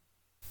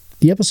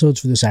The episodes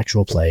for this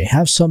actual play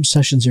have some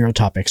Session Zero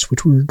topics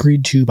which were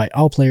agreed to by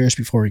all players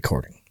before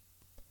recording.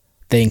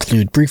 They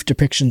include brief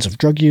depictions of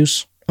drug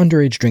use,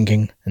 underage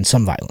drinking, and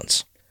some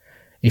violence.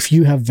 If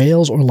you have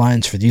veils or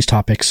lines for these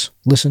topics,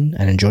 listen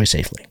and enjoy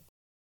safely.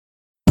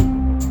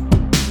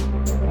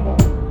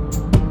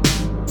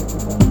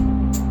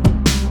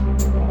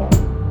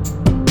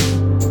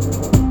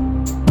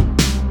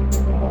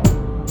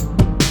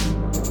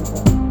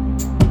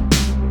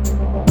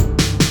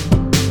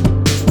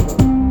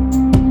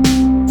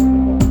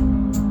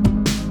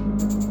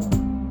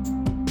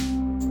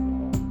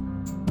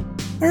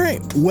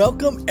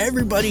 Welcome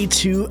everybody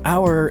to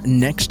our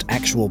next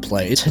actual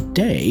play.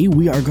 Today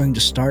we are going to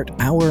start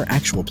our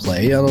actual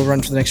play. It'll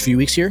run for the next few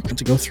weeks here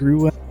to go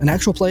through an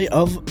actual play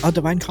of A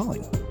Divine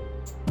Calling.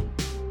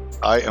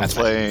 I am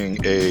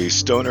playing a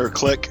stoner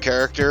clique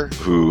character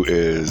who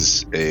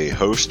is a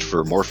host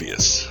for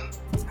Morpheus,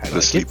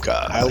 the sleep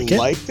god. I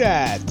like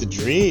that. The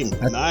dream.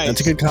 Nice.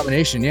 That's a good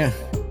combination, yeah.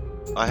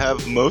 I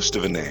have most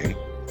of a name,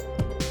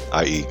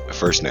 i.e. a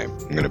first name.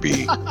 I'm going to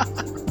be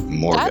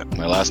Morgan.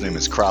 My last name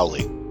is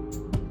Crowley.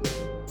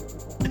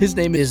 His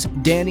name is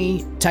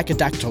Danny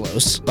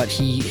Takadactylos, but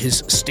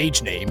his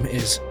stage name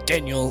is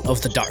Daniel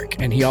of the Dark.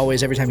 And he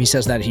always, every time he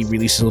says that, he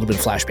releases a little bit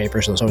of flash paper,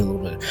 so there's always a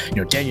little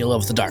bit, Daniel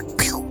of the Dark,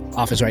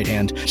 off his right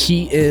hand.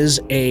 He is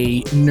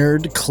a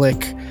nerd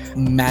clique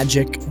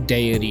magic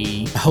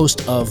deity,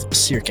 host of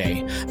Circe,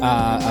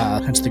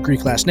 hence the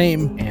Greek last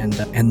name, and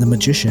the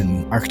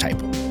magician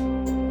archetype.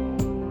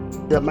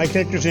 Yeah, my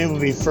character's name will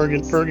be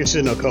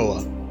Ferguson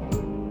Okoa.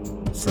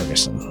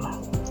 Ferguson.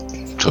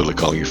 Totally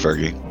calling you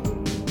Fergie.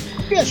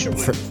 Yeah, sure.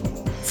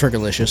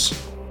 Fergalicious.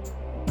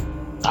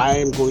 I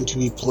am going to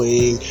be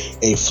playing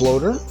a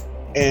floater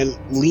and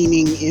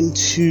leaning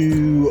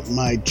into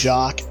my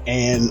jock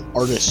and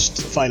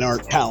artist, fine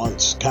art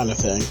talents kind of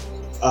thing.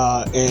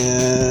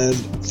 And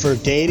for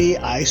deity,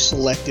 I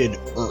selected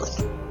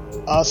Earth.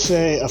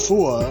 Ase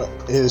Afua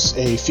is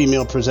a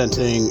female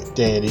presenting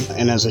deity,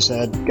 and as I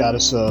said,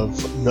 goddess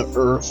of the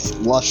earth,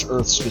 lush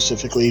earth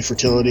specifically,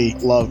 fertility,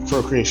 love,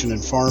 procreation,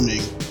 and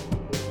farming.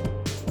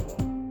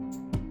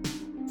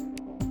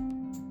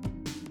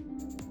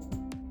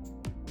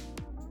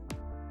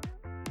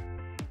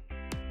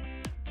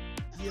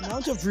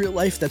 Of real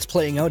life that's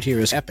playing out here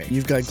is epic.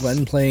 You've got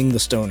Glenn playing the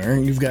stoner.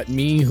 You've got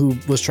me who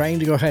was trying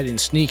to go ahead and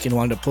sneak and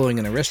wound up pulling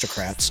an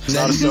aristocrats.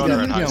 Not a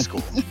stoner in high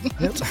school.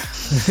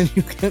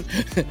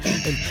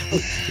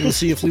 We'll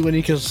see if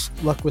Lewanika's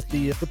luck with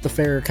the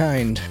fairer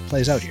kind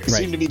plays out here. You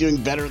seem to be doing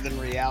better than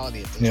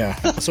reality at this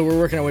point. So we're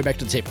working our way back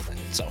to the table then.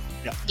 So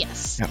yeah.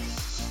 Yes. Yeah.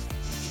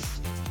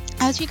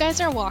 As you guys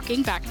are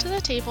walking back to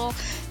the table,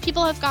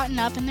 people have gotten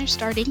up and they're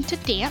starting to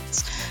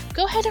dance.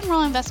 Go ahead and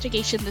roll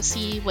investigation to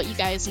see what you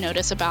guys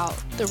notice about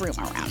the room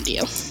around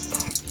you.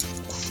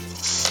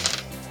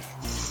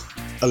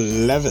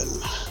 11.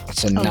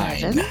 That's a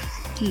 9.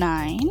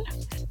 9.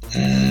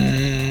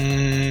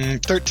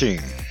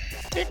 13.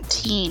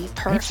 13.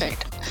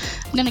 Perfect.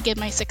 I'm going to give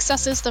my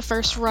successes the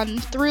first run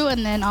through,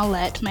 and then I'll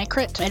let my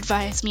crit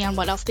advise me on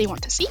what else they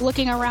want to see.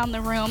 Looking around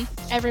the room,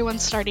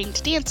 everyone's starting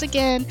to dance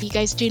again. You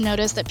guys do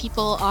notice that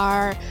people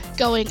are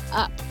going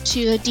up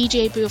to the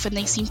DJ booth, and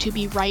they seem to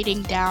be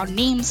writing down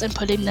names and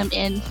putting them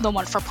in the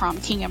one for prom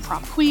king and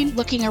prom queen.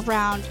 Looking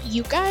around,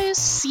 you guys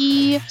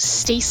see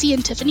Stacy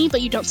and Tiffany,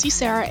 but you don't see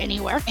Sarah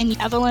anywhere. And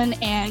Evelyn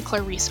and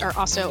Clarice are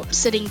also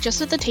sitting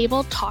just at the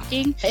table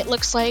talking. It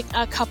looks like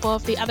a couple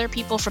of the other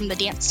people from the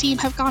dance team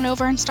have gone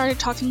over and started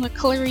talking with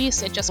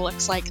Clarice. It just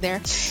looks like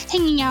they're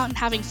hanging out and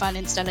having fun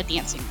instead of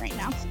dancing right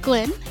now.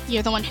 Glenn,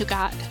 you're the one who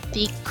got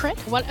the crit.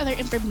 What other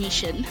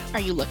information are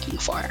you looking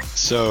for?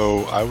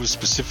 So I was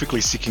specifically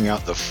seeking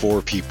out the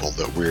 4 people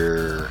that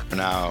we're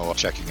now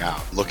checking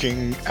out.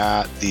 Looking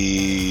at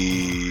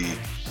the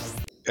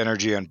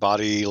energy and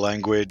body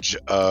language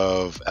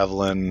of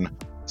Evelyn,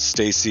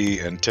 Stacy,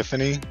 and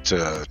Tiffany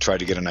to try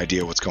to get an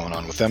idea what's going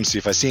on with them. See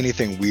if I see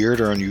anything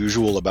weird or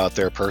unusual about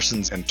their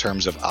persons in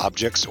terms of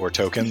objects or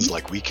tokens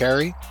like we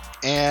carry.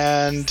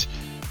 And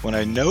when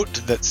I note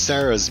that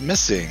Sarah's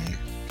missing,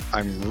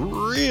 I'm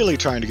really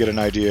trying to get an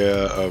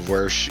idea of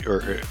where she,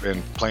 or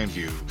in plain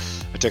view,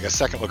 I take a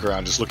second look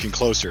around, just looking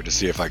closer to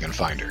see if I can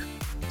find her.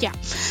 Yeah.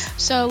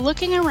 So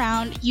looking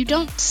around, you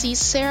don't see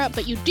Sarah,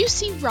 but you do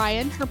see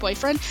Ryan, her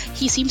boyfriend.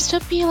 He seems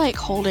to be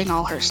holding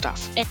all her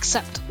stuff,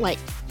 except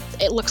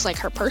it looks like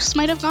her purse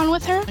might have gone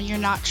with her. You're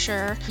not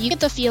sure. You get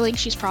the feeling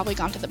she's probably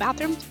gone to the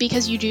bathroom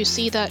because you do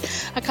see that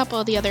a couple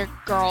of the other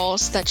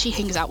girls that she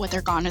hangs out with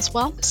are gone as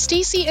well.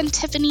 Stacy and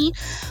Tiffany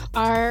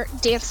are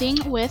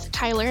dancing with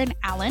Tyler and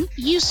Alan.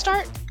 You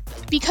start,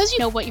 because you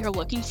know what you're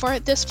looking for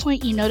at this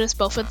point, you notice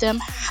both of them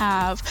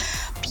have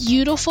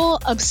beautiful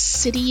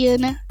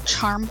obsidian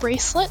charm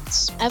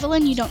bracelets.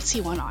 Evelyn, you don't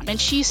see one on,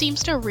 and she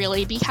seems to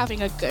really be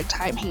having a good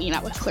time hanging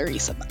out with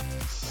Clarice and them.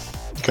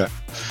 Okay.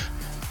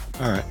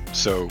 All right,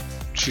 so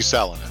she's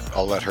selling it.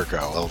 I'll let her go.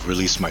 I'll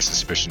release my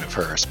suspicion of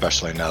her,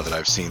 especially now that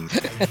I've seen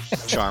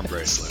charm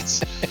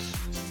bracelets.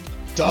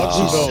 Dogs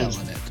and bones.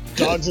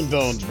 Dogs and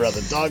bones, brother.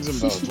 Dogs and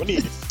bones. What do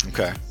you do?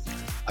 Okay.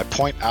 I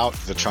point out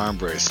the charm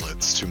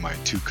bracelets to my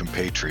two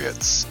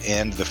compatriots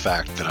and the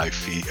fact that I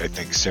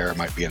think Sarah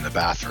might be in the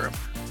bathroom,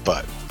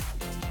 but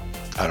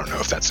I don't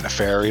know if that's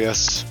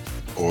nefarious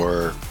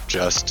or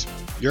just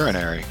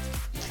urinary.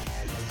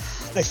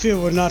 I fear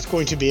we're not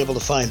going to be able to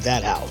find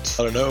that out.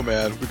 I don't know,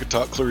 man. We could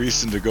talk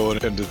Clarice into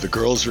going into the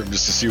girls' room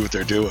just to see what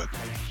they're doing.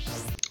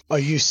 Are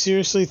you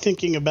seriously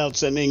thinking about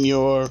sending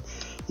your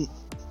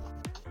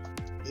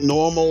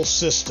normal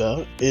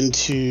sister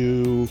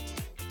into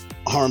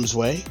harm's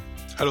way?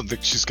 I don't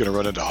think she's going to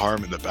run into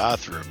harm in the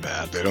bathroom,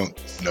 man. They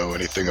don't know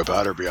anything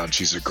about her beyond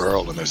she's a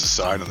girl, and there's a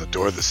sign on the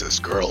door that says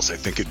girls. I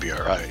think it'd be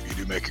all right. You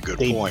do make a good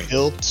point. They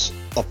built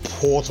a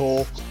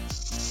portal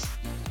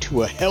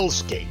to a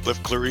hellscape.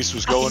 If Clarice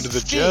was going to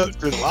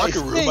the locker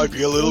room, I'd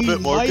be a little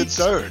bit more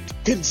concerned.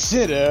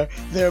 Consider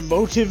their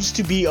motives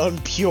to be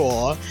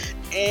impure,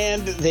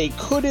 and they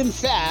could, in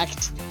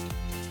fact,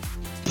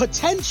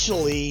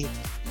 potentially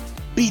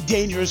be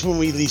dangerous when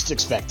we least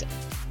expect it.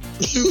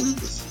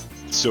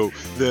 So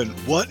then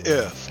what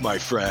if, my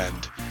friend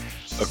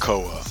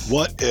Akoa,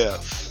 what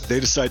if they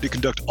decide to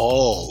conduct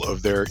all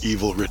of their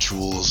evil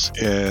rituals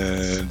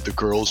in the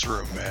girls'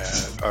 room, man?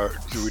 Or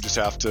do we just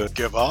have to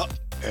give up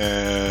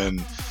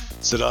and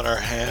sit on our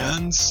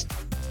hands?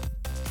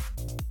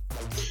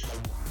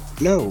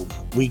 No,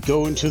 we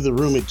go into the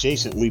room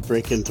adjacent. We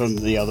break in from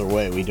the other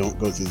way. We don't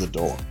go through the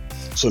door,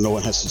 so no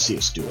one has to see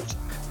us do it.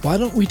 Why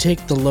don't we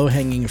take the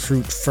low-hanging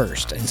fruit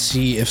first and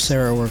see if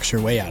Sarah works her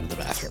way out of the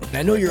bathroom? And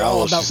I know you're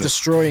all about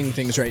destroying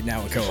things right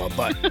now, Akoa,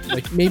 but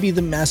like maybe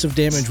the massive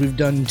damage we've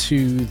done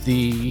to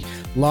the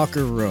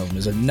locker room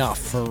is enough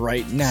for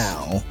right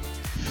now.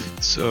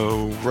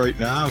 So right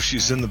now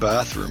she's in the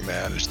bathroom,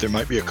 man. There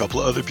might be a couple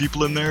of other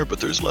people in there,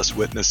 but there's less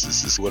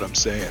witnesses is what I'm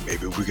saying.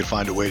 Maybe if we could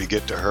find a way to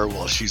get to her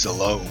while she's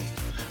alone,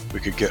 we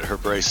could get her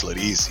bracelet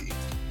easy.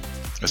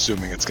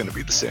 Assuming it's going to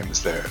be the same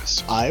as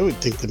theirs. I would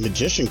think the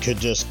magician could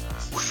just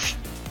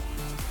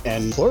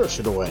and flourish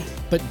it away.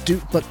 But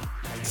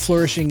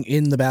flourishing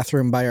in the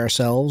bathroom by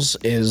ourselves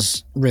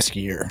is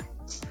riskier.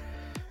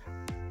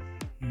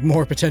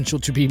 More potential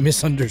to be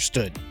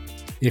misunderstood.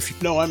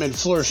 No, I meant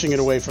flourishing it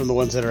away from the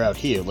ones that are out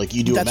here. Like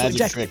you do a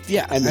magic trick,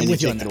 and then you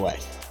take it away.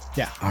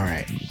 Yeah, all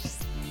right.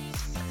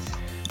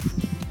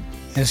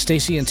 And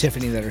Stacy and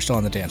Tiffany that are still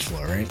on the dance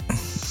floor, right?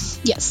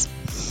 Yes.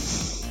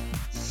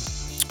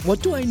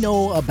 What do I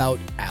know about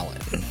Alan?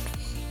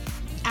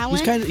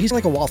 Alan? He's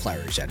like a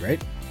wallflower, you said,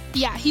 right?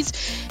 Yeah,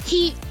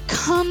 he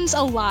comes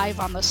alive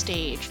on the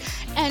stage,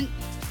 and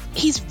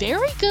he's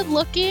very good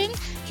looking.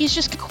 He's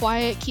just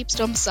quiet, keeps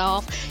to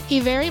himself. He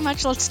very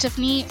much lets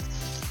Tiffany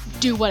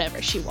do whatever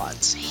she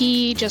wants.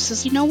 He just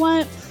says, you know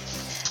what?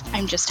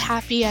 I'm just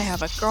happy. I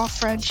have a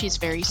girlfriend. She's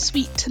very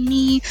sweet to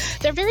me.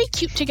 They're very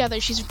cute together.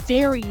 She's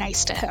very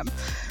nice to him.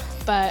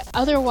 But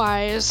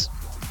otherwise,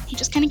 he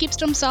just kind of keeps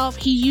to himself.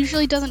 He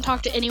usually doesn't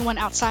talk to anyone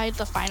outside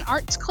the fine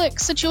arts clique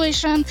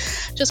situation,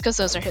 just because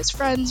those are his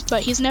friends,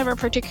 but he's never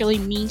particularly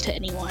mean to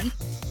anyone.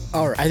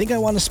 Alright, I think I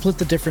want to split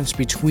the difference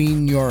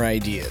between your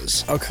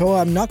ideas.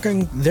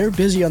 Akoa, they're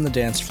busy on the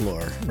dance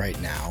floor right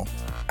now.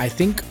 I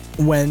think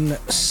when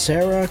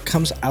Sarah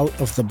comes out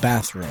of the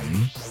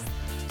bathroom,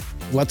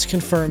 let's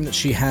confirm that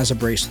she has a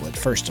bracelet,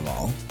 first of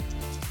all.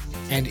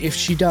 And if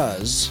she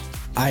does,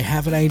 I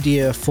have an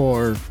idea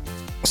for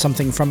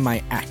something from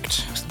my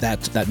act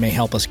that may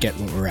help us get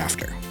what we're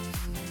after.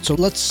 So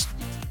let's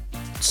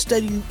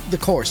steady the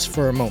course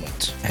for a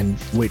moment and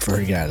wait for her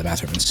to get out of the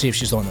bathroom and see if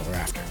she's the one that we're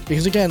after.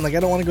 Because again, I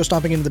don't want to go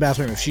stomping into the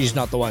bathroom if she's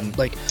not the one.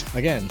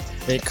 Again,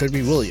 it could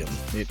be William.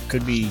 It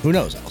could be who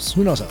knows else.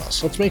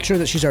 Let's make sure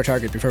that she's our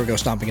target before we go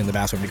stomping in the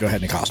bathroom to go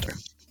ahead and accost her.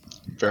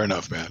 Fair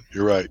enough, man.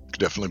 You're right. Could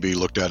definitely be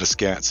looked at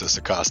askance as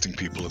accosting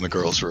people in the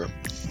girls' room.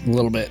 A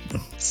little bit.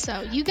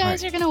 So you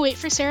guys are going to wait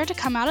for Sarah to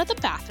come out of the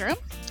bathroom,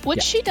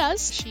 which she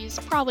does. She's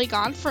probably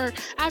gone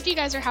after you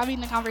guys are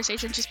having the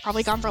conversation, she's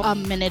probably gone for a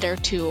minute or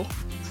two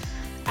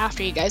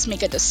after you guys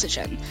make a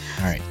decision.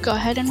 All right. Go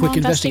ahead and quick roll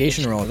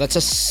investigation roll. That's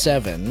a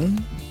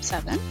 7.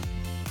 7.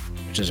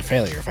 Which is a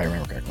failure, if I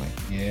remember correctly.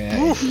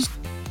 Yeah.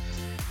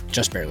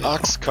 Just barely.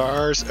 Ox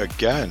cars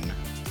again.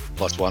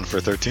 +1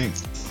 for 13.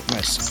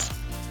 Nice.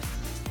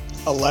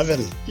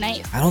 11.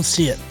 Nice. I don't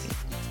see it.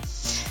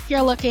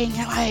 You're looking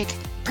at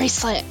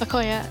bracelet.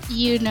 Akoya,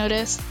 you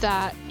notice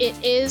that it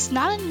is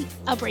not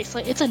a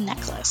bracelet, it's a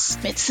necklace.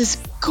 It's this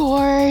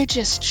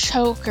gorgeous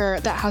choker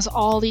that has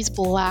all these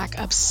black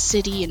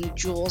obsidian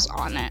jewels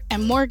on it.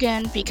 And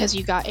Morgan, because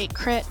you got a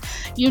crit,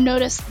 you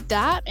notice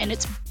that and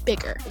it's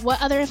bigger.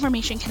 What other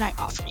information can I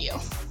offer you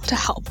to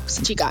help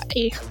since you got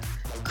a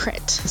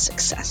crit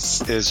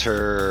success? Is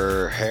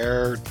her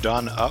hair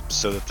done up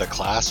so that the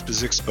clasp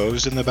is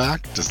exposed in the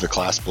back? Does the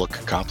clasp look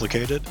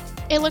complicated?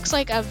 It looks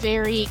like a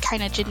very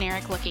kind of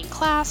generic looking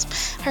clasp.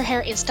 Her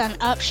hair is done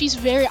up. She's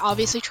very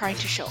obviously trying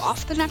to show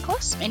off the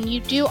necklace. And you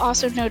do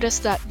also notice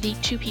that the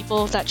two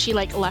people that she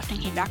left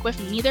and came back with,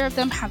 neither of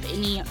them have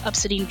any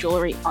obsidian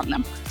jewelry on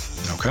them.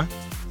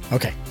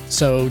 Okay.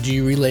 So do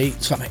you relay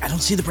something? I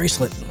don't see the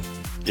bracelet.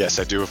 Yes,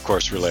 I do, of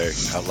course, relay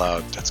out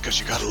loud. That's because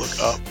you gotta look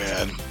up,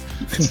 man.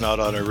 It's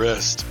not on her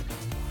wrist.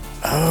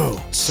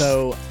 Oh,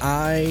 so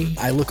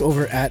I look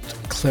over at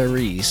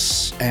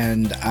Clarice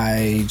and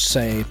I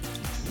say,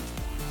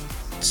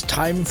 it's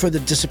time for the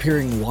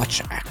Disappearing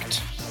Watch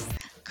Act.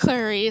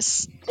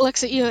 Clarice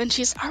looks at you and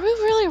she's, are we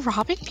really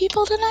robbing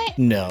people tonight?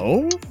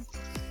 No.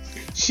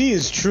 She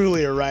is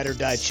truly a ride or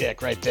die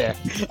chick right there.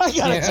 I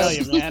gotta tell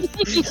you, man.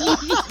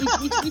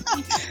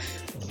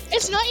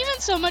 It's not even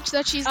so much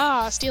that she's,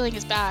 stealing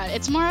is bad.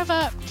 It's more of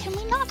a, can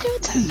we not do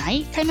it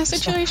tonight kind of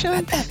situation?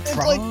 At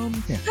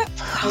prom?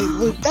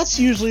 That's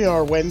usually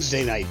our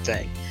Wednesday night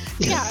thing.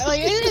 Yeah,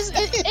 like it is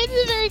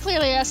very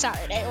clearly a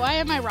Saturday. Why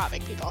am I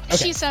robbing people? Okay.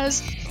 She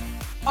says,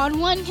 on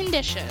one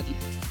condition.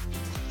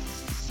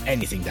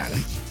 Anything,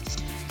 darling.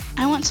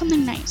 I want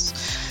something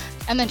nice.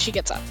 And then she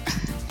gets up.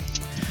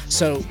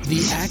 So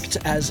the act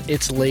as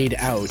it's laid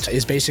out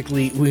is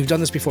basically, we've done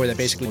this before, that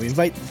basically we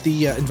invite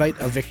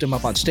a victim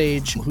up on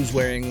stage who's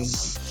wearing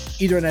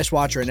either a nice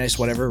watch or a nice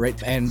whatever,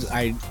 right? And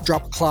I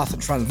drop a cloth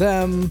in front of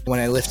them. When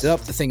I lift it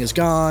up, the thing is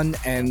gone.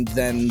 And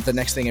then the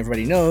next thing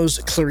everybody knows,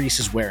 Clarice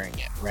is wearing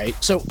it, right?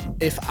 So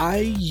if I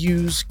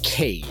use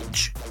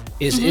Cage,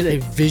 is it a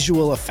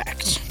visual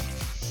effect?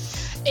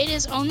 It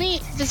is only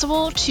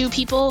visible to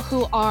people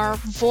who are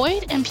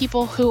void and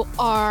people who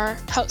are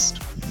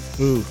host.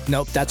 Ooh,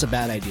 nope, that's a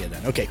bad idea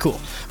then. Okay, cool.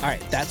 All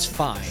right, that's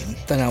fine.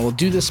 Then I will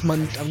do this.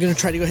 I'm going to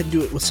try to go ahead and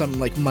do it with some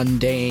like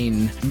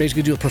mundane,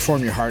 basically do a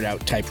perform your heart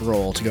out type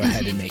role to go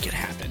ahead and make it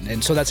happen.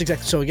 And so that's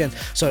exactly, so again,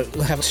 so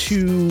we'll have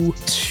two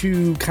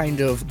kind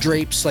of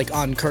drapes like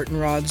on curtain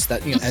rods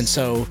that, you know, and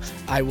so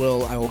I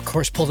will of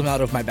course pull them out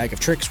of my bag of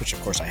tricks, which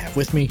of course I have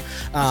with me.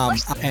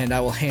 And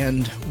I will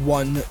hand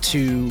one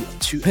to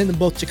pin them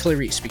both to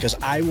Clarice, because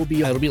it'll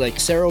be like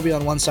Sarah will be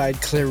on one side,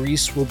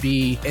 Clarice will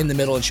be in the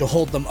middle, and she'll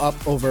hold them up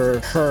over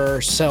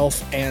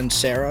herself and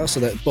Sarah so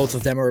that both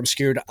of them are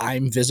obscured.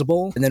 I'm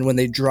visible. And then when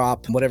they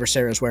drop, whatever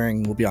Sarah's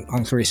wearing will be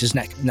on Clarice's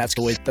neck. And that's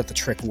the way that the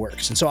trick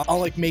works. And so I'll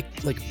like make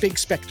like big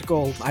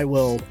spectacle. I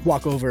will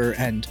walk over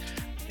and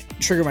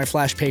trigger my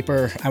flash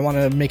paper. I want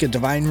to make a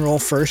divine roll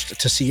first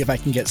to see if I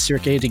can get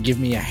Circe to give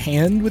me a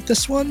hand with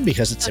this one,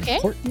 because it's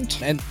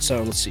important. And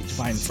so let's see,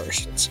 divine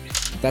first. Let's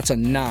see. That's a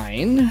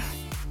 9.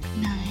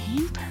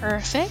 9,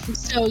 perfect.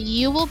 So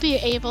you will be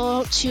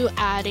able to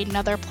add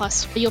another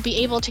plus. You'll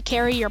be able to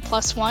carry your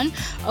 +1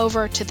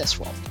 over to this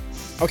roll.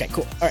 Okay,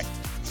 cool. All right.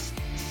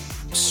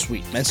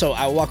 Sweet. And so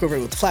I'll walk over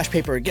with the flash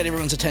paper, get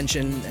everyone's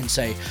attention, and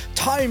say,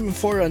 time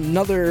for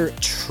another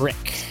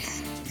trick.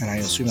 And I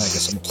assume I get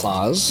some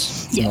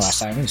applause from the last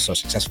time. It was so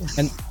successful.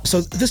 And so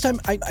this time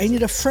I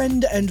need a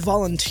friend and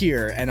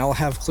volunteer, and I'll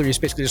have Clarice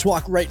basically just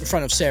walk right in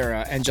front of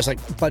Sarah and just like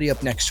buddy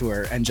up next to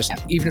her, and just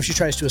even if she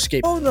tries to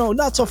escape, oh no,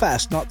 not so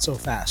fast, not so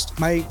fast.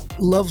 My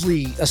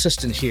lovely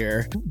assistant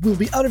here will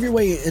be out of your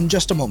way in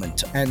just a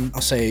moment. And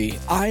I'll say,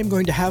 I'm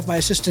going to have my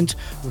assistant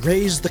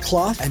raise the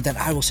cloth, and then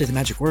I will say the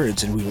magic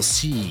words, and we will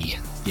see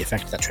the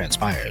effect that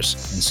transpires.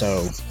 And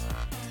so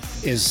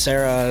is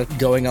Sarah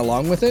going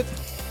along with it?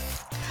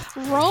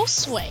 Roll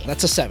sway.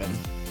 That's a 7.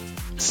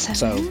 7?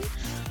 So,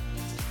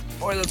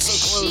 boy, that's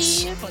so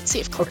close. Let's see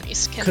if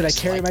Clarice can. Could I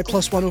carry my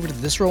 +1 over to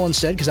this roll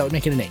instead? Because that would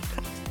make it an 8.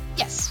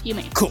 Yes, you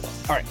may. Cool.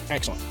 All right.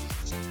 Excellent.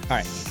 All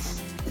right.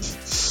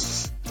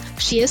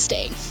 She is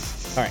staying.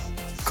 All right.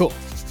 Cool.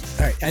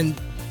 All right. And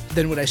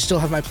then would I still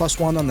have my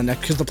 +1 on the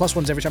neck? Because the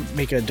 +1s every time I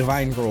make a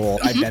divine roll,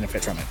 I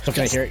benefit from it. So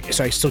can I hear it?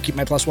 So I still keep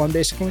my +1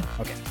 basically?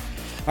 Okay.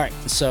 All right,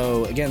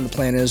 so again, the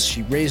plan is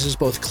she raises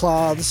both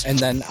cloths, and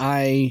then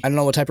I don't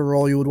know what type of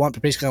roll you would want,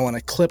 but basically I want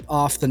to clip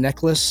off the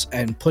necklace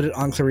and put it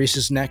on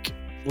Clarice's neck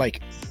like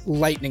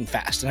lightning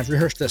fast. And I've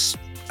rehearsed this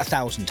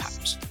 1,000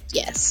 times.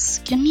 Yes.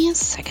 Give me a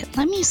second.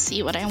 Let me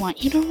see what I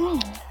want you to roll.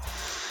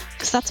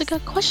 Because that's a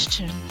good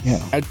question.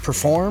 Yeah. I'd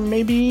perform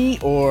maybe,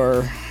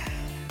 or...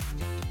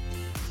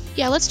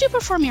 Yeah, let's do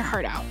perform your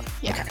heart out.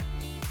 Yeah. Okay.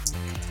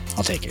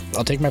 I'll take it.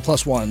 I'll take my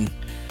 +1.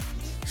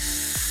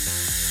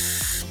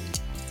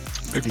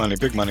 Big money,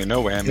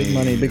 no whammy.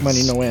 Big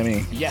money, no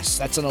whammy. Yes,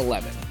 that's an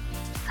 11.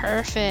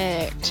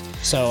 Perfect.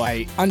 So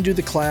I undo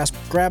the clasp,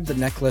 grab the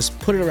necklace,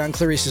 put it around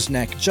Clarice's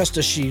neck just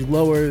as she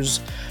lowers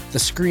the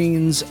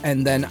screens,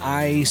 and then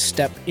I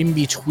step in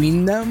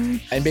between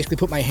them and basically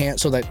put my hand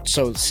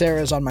so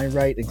Sarah's on my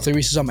right and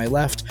Clarice is on my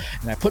left,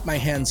 and I put my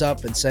hands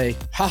up and say,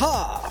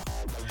 "Ha-ha!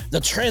 The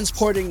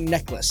transporting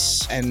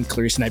necklace." And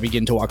Clarice and I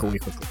begin to walk away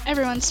quickly.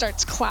 Everyone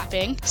starts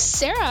clapping.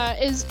 Sarah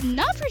is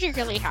not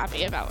particularly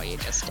happy about what you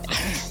just did.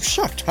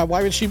 Shocked.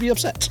 Why would she be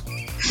upset?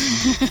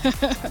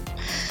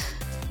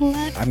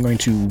 I'm going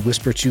to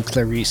whisper to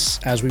Clarice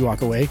as we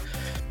walk away,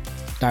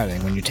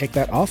 "Darling, when you take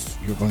that off,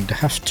 you're going to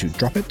have to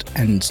drop it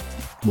and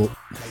we'll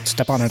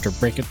step on it or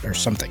break it or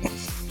something.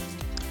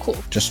 Cool.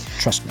 Just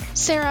trust me."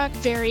 Sarah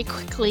very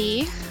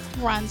quickly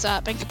runs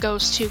up and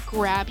goes to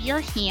grab your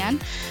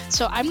hand.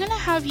 So I'm going to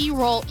have you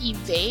roll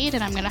evade,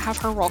 and I'm going to have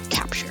her roll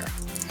capture.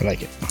 I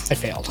like it. I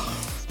failed.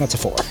 That's a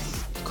 4.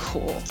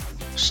 Cool.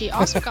 She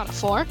also got a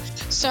 4.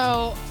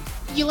 So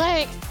you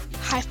like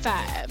high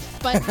five,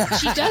 but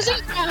she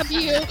doesn't grab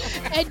you,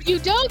 and you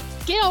don't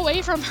get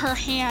away from her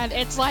hand.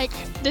 It's like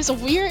this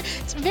weird,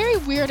 it's a very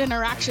weird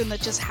interaction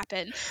that just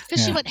happened.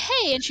 Because she went,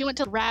 hey, and she went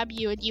to grab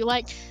you, and you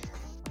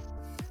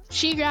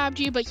she grabbed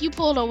you, but you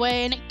pulled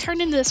away, and it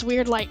turned into this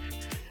weird,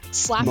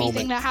 slappy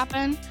thing that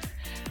happened.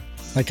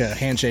 Like a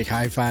handshake,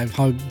 high five,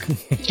 hug.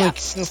 Yeah.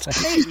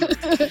 Hey,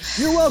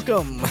 you're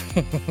welcome.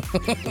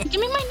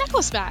 Give me my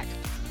necklace back.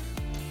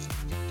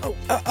 Oh,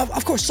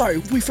 of course, sorry,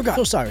 we forgot.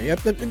 So sorry.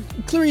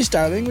 Clarice,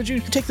 darling, would you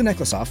take the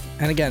necklace off?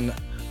 And again,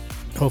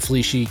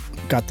 hopefully she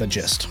got the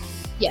gist.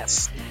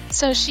 Yes.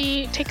 So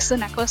she takes the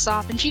necklace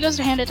off, and she goes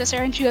to hand it to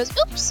Sarah, and she goes,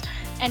 oops,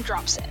 and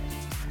drops it.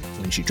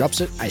 When she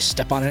drops it, I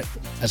step on it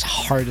as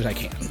hard as I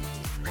can.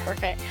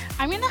 Perfect.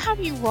 I'm going to have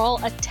you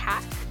roll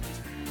attack.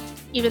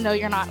 Even though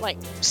you're not,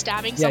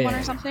 stabbing someone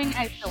or something,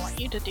 I still want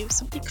you to do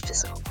something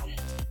physical.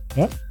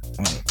 What?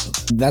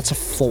 That's a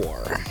 4.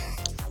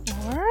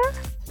 4?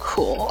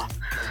 Cool.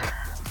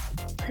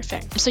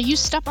 Perfect. So you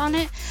step on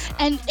it,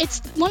 and it's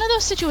one of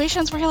those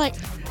situations where you're like,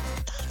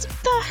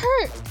 that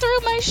hurt through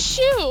my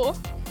shoe.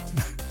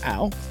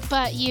 Ow.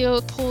 But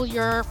you pull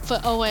your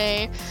foot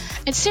away,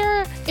 and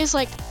Sarah is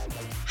like,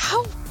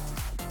 how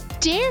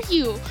dare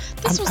you?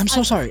 I'm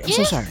so sorry. I'm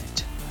so sorry.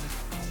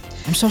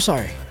 I'm so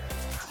sorry.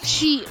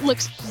 She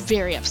looks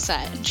very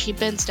upset, and she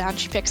bends down,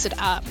 she picks it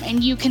up,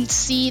 and you can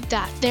see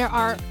that there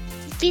are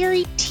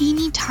very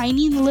teeny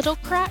tiny little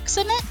cracks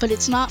in it, but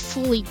it's not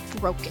fully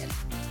broken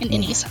in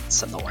any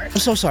sense of the word. I'm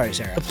so sorry,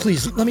 Sarah.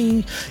 Please,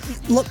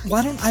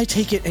 why don't I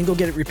take it and go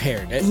get it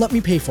repaired? Let me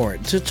pay for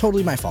it. It's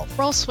totally my fault.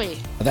 Roll sweet.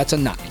 That's a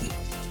 9.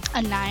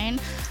 A 9.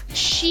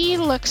 She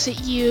looks at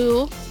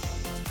you,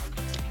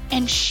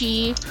 and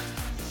she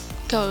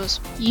goes,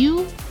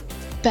 you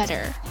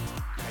better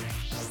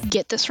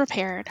get this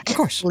repaired. Of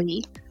course.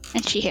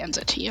 And she hands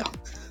it to you.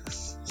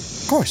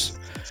 Of course.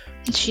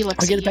 And she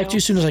looks I'll get at it back to you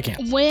as soon as I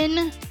can.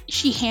 When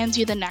she hands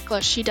you the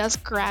necklace, she does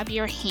grab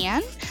your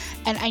hand,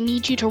 and I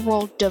need you to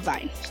roll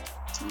divine.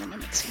 So I'm going to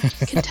make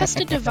some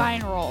contested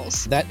divine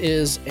rolls. That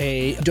is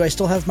do I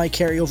still have my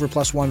carryover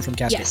 +1 from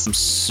Cascade? Yes.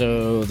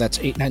 So that's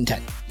 8, 9,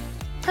 10.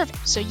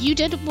 Perfect. So you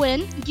did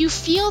win. You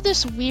feel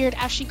this weird,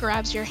 as she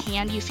grabs your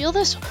hand, you feel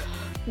this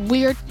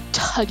weird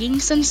tugging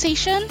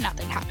sensation.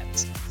 Nothing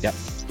happens. Yep.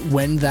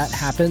 When that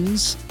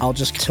happens, I'll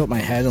just tilt my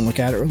head and look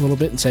at her a little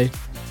bit and say,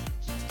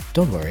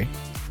 don't worry,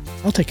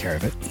 I'll take care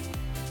of it.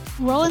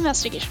 Roll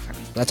investigation for me.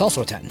 That's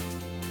also a 10.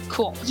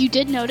 Cool. You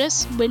did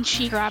notice when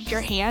she grabbed your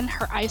hand,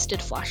 her eyes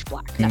did flash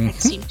black. Nothing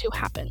seemed to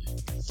happen.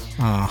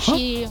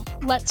 She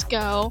lets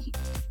go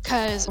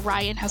because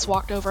Ryan has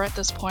walked over at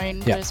this point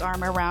and put his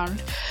arm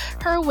around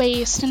her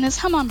waist and is,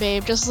 come on,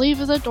 babe, just leave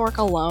the dork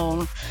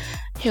alone.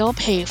 He'll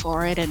pay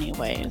for it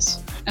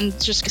anyways.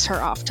 And just gets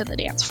her off to the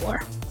dance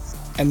floor.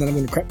 And then I'm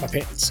going to crap my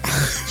pants.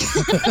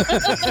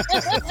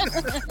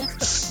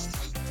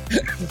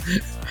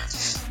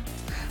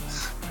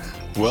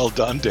 Well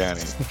done,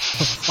 Danny.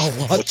 Oh,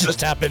 what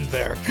just happened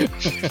there?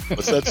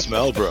 What's that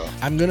smell, bro?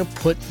 I'm going to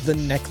put the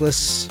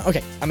necklace...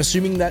 Okay, I'm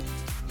assuming that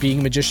being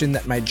a magician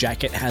that my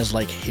jacket has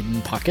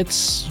hidden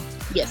pockets.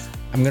 Yes.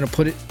 I'm going to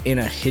put it in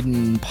a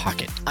hidden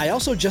pocket. I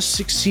also just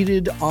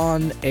succeeded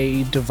on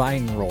a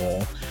divine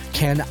roll.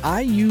 Can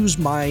I use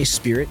my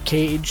spirit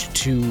cage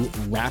to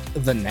wrap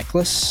the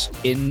necklace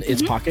in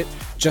its pocket?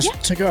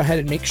 Just to go ahead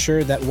and make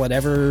sure that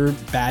whatever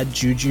bad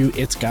juju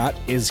it's got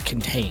is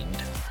contained.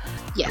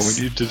 Yes.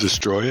 We need to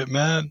destroy it,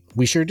 man.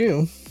 We sure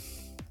do.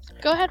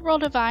 Go ahead, roll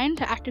divine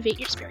to activate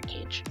your spirit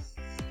cage.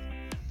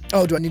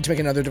 Oh, do I need to make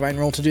another divine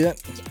roll to do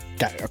that?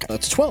 Got it. Okay,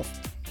 that's a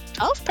 12.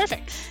 Oh,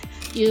 perfect.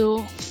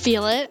 You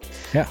feel it.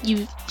 Yeah.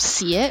 You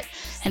see it,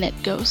 and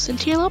it goes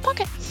into your little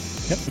pocket.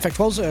 Yep. In fact,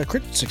 12's a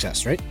crit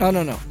success, right? Oh,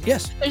 no.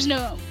 Yes. There's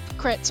no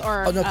crits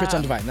or... Oh, no crits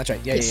on divine. That's right.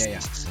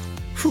 Yeah.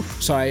 Whew.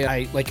 So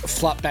I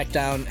flop back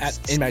down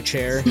in my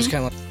chair. Just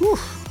kind of whew.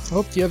 I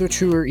hope the other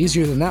two are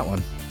easier than that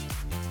one.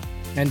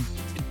 And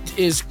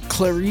is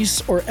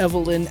Clarice or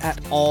Evelyn at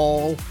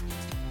all...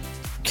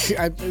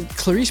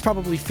 Clarice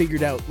probably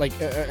figured out,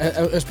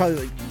 is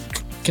probably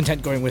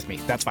content going with me.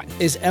 That's fine.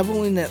 Is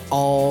Evelyn at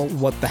all,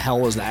 what the hell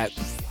was that?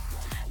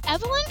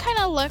 Evelyn kind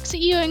of looks at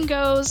you and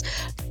goes,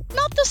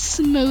 not the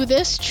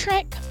smoothest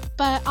trick,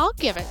 but I'll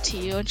give it to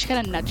you. And she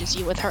kind of nudges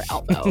you with her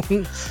elbow.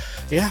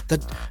 Yeah,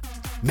 that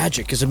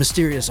magic is a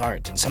mysterious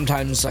art, and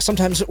sometimes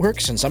it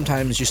works, and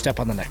sometimes you step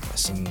on the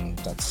necklace, and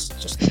that's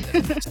just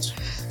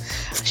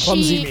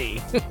clumsy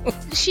me.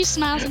 She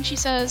smiles and she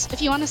says,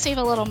 if you want to save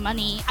a little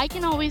money, I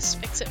can always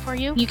fix it for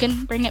you. You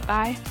can bring it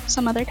by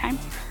some other time.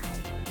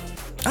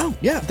 Oh,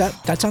 yeah,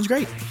 that sounds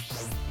great.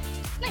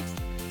 Nice.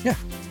 Yeah,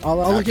 I'll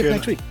look at it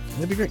next week.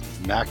 That'd be great.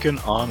 Mackin'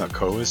 on a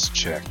Coas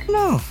check.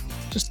 No,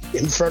 just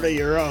in front of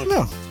your own.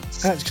 No,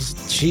 that's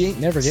because she ain't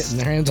never getting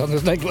her hands on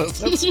this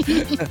necklace.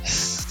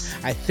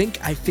 I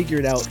think I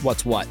figured out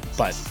what's what,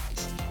 but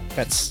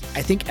I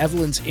think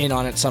Evelyn's in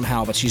on it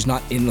somehow, but she's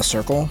not in the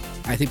circle.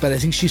 I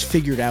think she's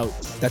figured out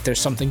that there's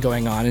something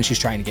going on and she's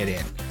trying to get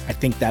in. I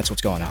think that's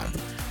what's going on,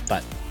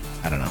 but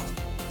I don't know.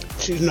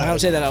 She's not. I don't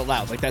say that out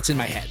loud. That's in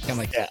my head. I'm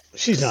like, yeah,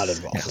 she's not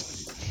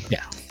involved.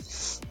 Yeah.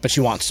 But she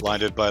wants to.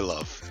 Blinded by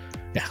love.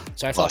 Yeah.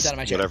 So I flopped out of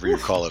my chair. Whatever you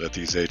call it at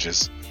these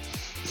ages.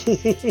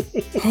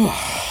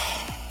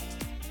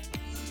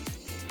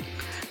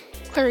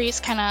 Clarice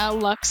kind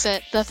of looks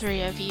at the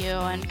three of you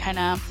and kind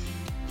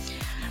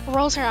of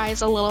rolls her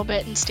eyes a little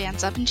bit and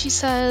stands up and she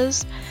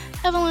says,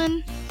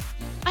 Evelyn,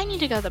 I need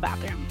to go to the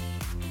bathroom.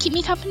 Keep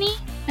me company?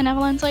 And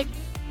Evelyn's like,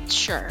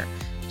 sure.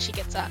 She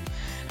gets up.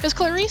 Because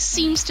Clarice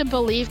seems to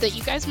believe that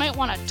you guys might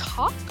want to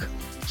talk.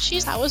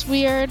 That was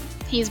weird.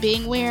 He's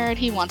being weird.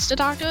 He wants to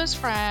talk to his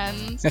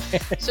friends.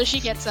 So she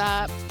gets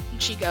up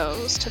and she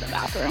goes to the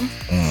bathroom.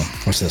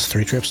 What's this,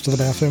 3 trips to the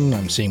bathroom?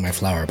 I'm seeing my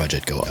flower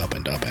budget go up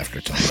and up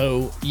after time.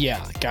 Oh,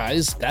 yeah,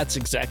 guys, that's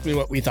exactly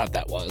what we thought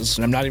that was.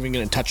 And I'm not even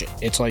going to touch it.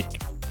 It's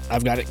like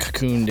I've got it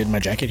cocooned in my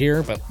jacket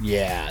here, but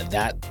yeah,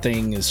 that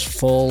thing is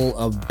full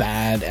of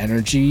bad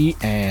energy,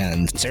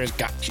 and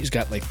she's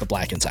got like the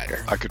black inside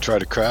her. I could try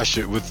to crush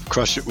it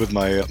with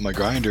my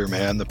grinder,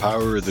 man. The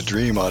power of the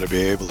dream ought to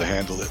be able to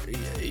handle it.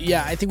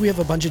 Yeah, I think we have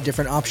a bunch of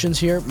different options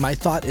here. My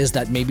thought is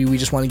that maybe we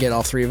just want to get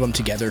all 3 of them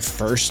together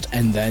first,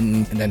 and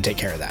then take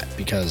care of that.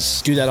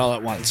 Because do that all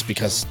at once.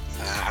 Because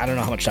I don't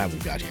know how much time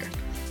we've got here.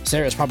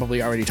 Sarah's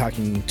probably already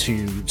talking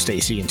to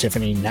Stacy and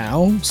Tiffany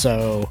now,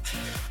 so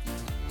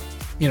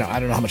I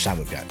don't know how much time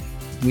we've got.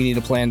 We need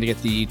a plan to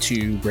get the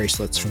 2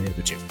 bracelets from the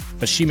other 2.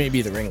 But she may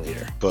be the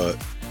ringleader. But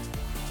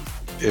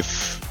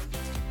if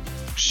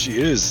she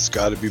is, it's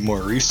got to be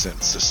more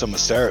recent. So some of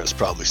Sarah's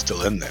probably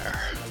still in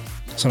there.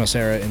 Some of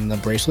Sarah in the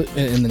bracelet,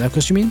 in the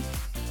necklace, you mean?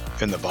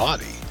 In the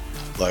body.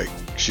 Like,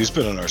 she's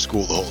been in our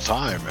school the whole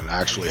time, and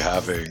actually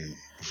having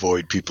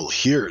void people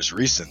here is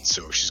recent,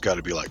 so she's got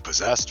to be, like,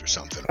 possessed or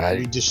something.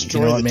 We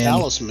destroy the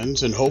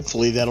talismans, and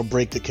hopefully that'll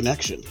break the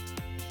connection.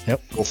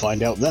 Yep. We'll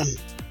find out then.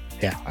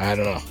 Yeah, I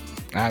don't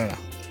know.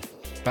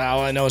 But all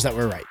I know is that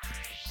we're right.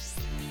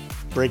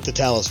 Break the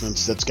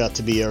talismans. That's got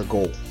to be our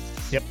goal.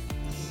 Yep.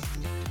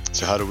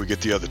 So how do we get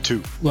the other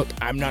 2? Look,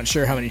 I'm not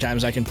sure how many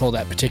times I can pull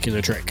that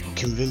particular trick.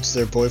 Convince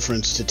their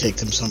boyfriends to take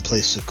them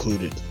someplace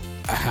secluded.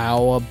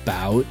 How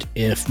about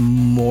if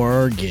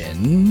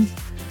Morgan...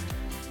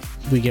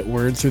 We get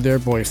word through their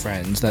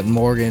boyfriends that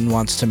Morgan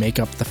wants to make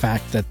up the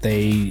fact that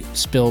they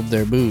spilled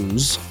their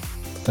booze,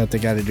 that they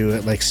got to do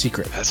it like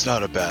secret. That's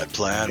not a bad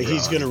plan.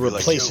 He's going to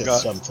replace it with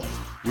something.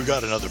 We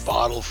got another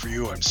bottle for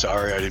you. I'm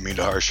sorry, I didn't mean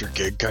to harsh your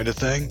gig, kind of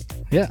thing.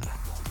 Yeah.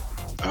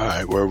 All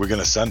right, where are we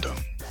going to send them?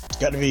 It's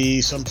got to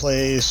be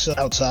someplace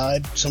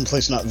outside,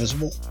 someplace not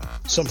visible,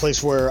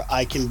 someplace where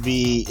I can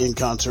be in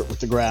concert with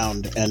the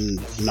ground and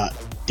not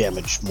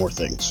damage more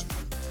things.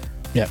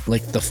 Yeah,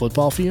 like the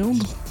football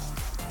field?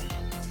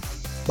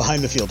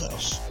 Behind the field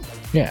house.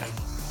 Yeah.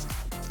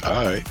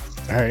 All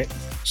right.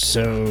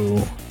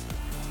 So,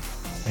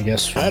 I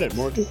guess... Got it,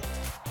 Morgan.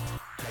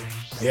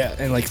 Yeah,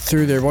 and like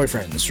through their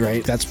boyfriends,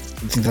 right? I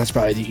think that's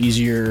probably the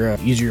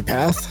easier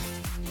path.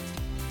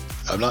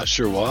 I'm not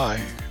sure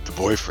why. The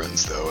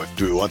boyfriends, though.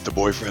 Do we want the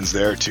boyfriends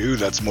there, too?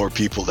 That's more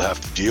people to have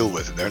to deal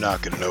with, and they're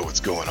not going to know what's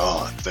going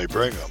on. If they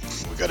bring them,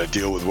 we got to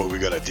deal with what we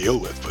got to deal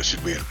with. But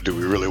do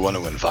we really want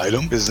to invite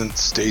them?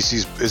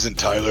 Isn't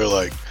Tyler,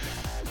 like,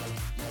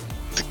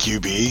 the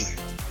QB?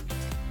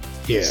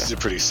 Yeah. He's a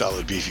pretty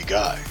solid, beefy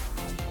guy.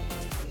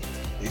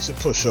 He's a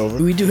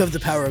pushover. We do have the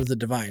power of the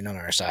divine on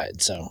our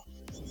side, so...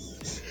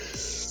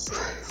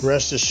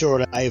 Rest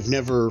assured, I have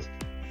never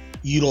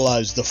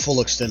utilized the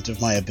full extent of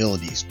my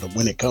abilities, but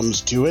when it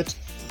comes to it,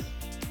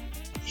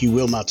 he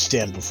will not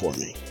stand before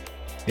me.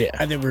 Yeah,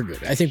 I think we're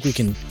good. I think we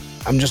can...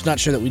 I'm just not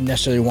sure that we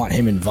necessarily want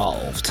him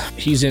involved.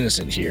 He's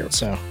innocent here,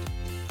 so...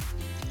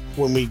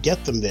 When we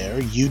get them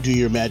there, you do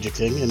your magic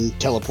thing and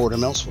teleport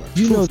him elsewhere.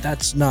 You know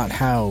that's not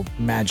how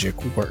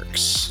magic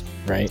works,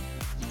 right?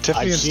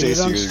 Tiffany I've and seen it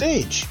Stacy on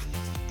stage.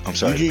 I'm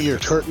sorry. You do your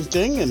curtain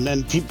thing, and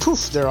then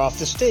poof, they're off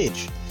the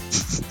stage.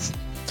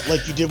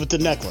 Like you did with the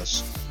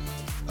necklace.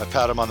 I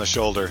pat him on the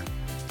shoulder.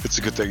 It's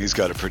a good thing he's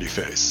got a pretty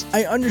face.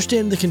 I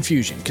understand the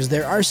confusion, because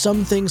there are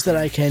some things that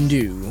I can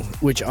do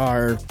which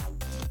are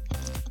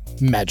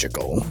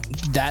magical.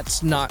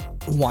 That's not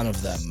one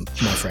of them,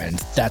 my friend.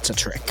 That's a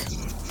trick.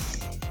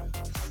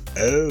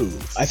 Oh,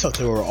 I thought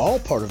they were all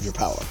part of your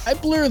power. I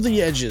blur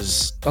the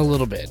edges a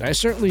little bit. I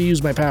certainly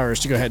use my powers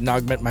to go ahead and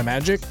augment my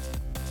magic,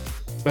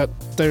 but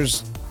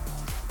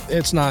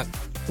it's not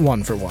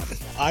one for one.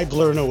 I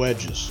blur no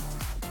edges.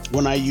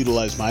 When I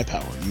utilize my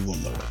power, you will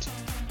know it.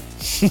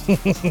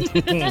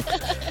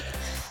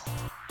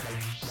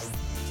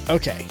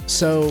 Okay,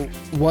 so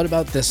what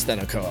about this then,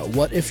 Okoa?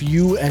 What if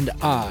you and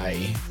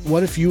I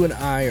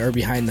are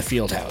behind the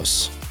field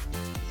house?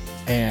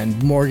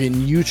 And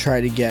Morgan, you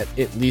try to get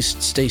at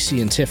least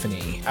Stacy and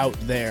Tiffany out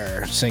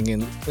there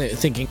singing,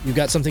 thinking you've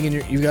got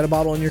a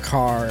bottle in your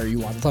car, you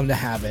want them to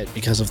have it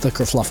because of the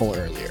kerfluffle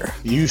earlier.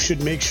 You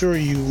should make sure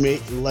you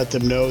let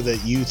them know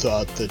that you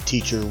thought the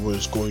teacher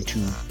was going to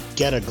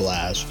get a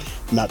glass,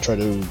 not try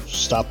to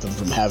stop them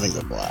from having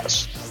a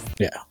glass.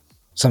 Yeah,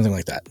 something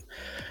like that.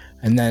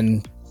 And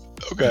then...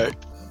 Okay.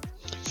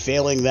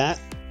 Failing that,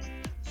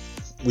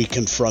 we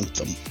confront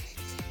them.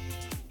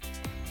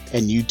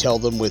 And you tell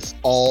them with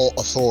all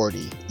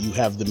authority, you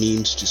have the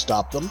means to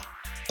stop them,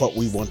 but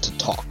we want to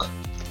talk.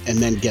 and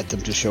then get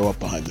them to show up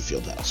behind the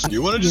field house.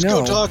 You want to just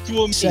go talk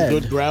to him? said-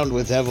 Good ground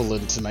with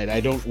Evelyn tonight. I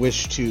don't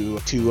wish to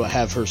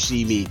have her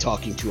see me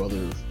talking to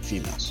other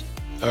females.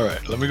 All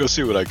right, let me go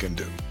see what I can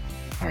do.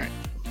 All right.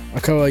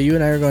 Akoa, you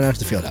and I are going out to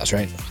the field house,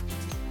 right?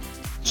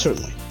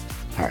 Certainly.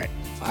 All right.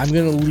 I'm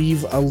going to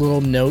leave a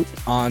little note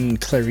on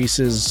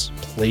Clarice's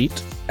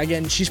plate.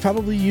 Again, she's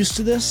probably used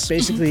to this.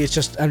 Basically,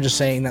 I'm just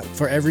saying that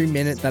for every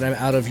minute that I'm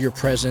out of your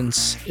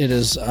presence, it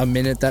is a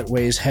minute that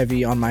weighs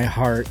heavy on my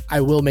heart.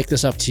 I will make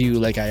this up to you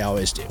like I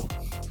always do.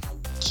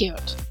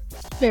 Cute.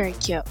 Very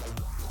cute.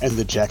 And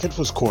the jacket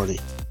was corny.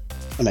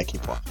 And I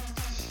keep walking.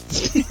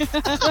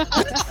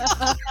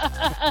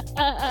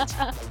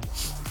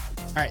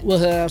 All right, we'll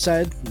head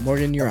outside.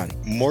 Morgan, you're on.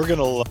 Morgan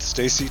will.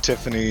 Stacy,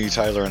 Tiffany,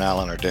 Tyler, and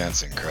Alan are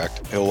dancing,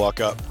 correct? He'll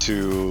walk up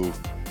to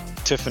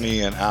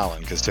Tiffany and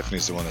Alan, because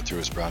Tiffany's the one that threw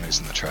his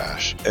brownies in the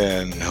trash.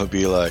 And he'll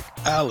be like,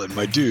 Alan,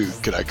 my dude,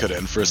 could I cut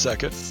in for a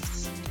second?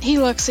 He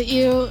looks at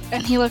you,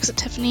 and he looks at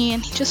Tiffany,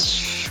 and he just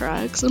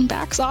shrugs and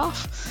backs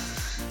off.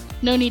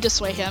 No need to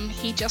sway him.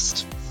 He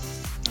just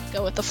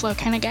go with the flow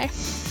kind of guy.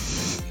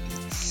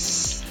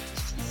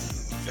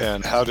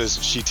 And how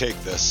does she take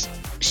this?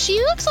 She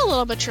looks a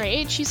little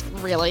betrayed. She's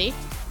really,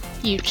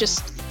 you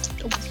just,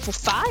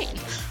 fine.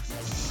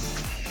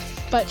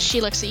 But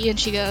she looks at you and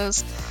she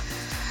goes,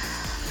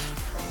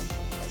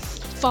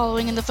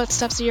 following in the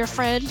footsteps of your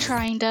friend,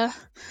 trying to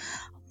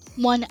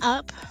one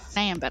up.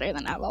 I am better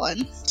than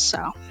Evelyn,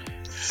 so.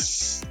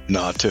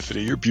 Nah,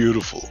 Tiffany, you're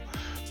beautiful.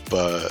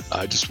 But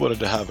I just wanted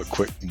to have a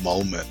quick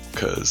moment,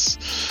 because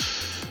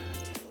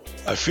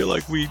I feel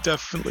like we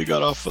definitely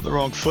got off on the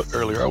wrong foot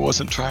earlier. I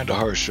wasn't trying to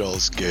harsh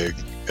y'all's gig,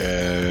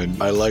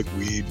 and I like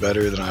weed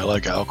better than I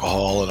like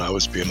alcohol, and I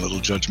was being a little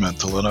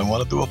judgmental, and I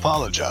wanted to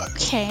apologize.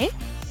 Okay.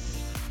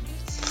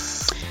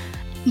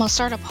 We'll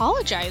start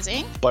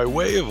apologizing. By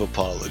way of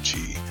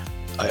apology,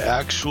 I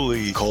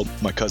actually called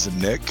my cousin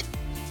Nick,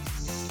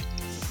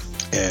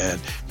 and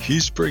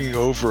he's bringing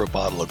over a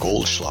bottle of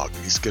Goldschlag.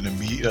 He's going to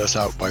meet us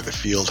out by the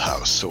field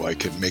house so I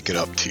can make it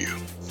up to you.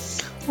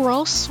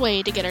 Roll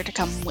sway to get her to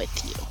come with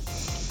you.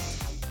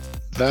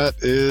 That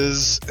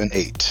is an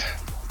 8.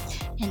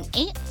 An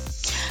 8.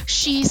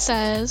 She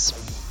says,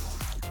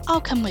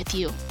 I'll come with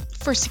you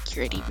for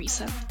security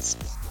reasons.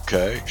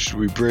 Okay, should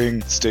we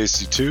bring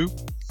Stacy too?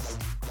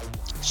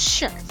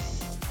 Sure.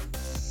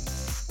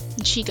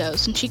 And she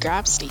goes and she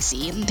grabs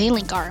Stacy and they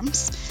link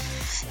arms.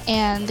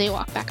 And they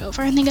walk back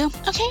over and they go,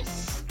 okay,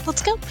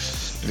 let's go.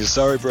 And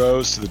sorry,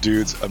 bros, to the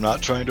dudes. I'm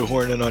not trying to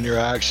horn in on your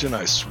action.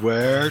 I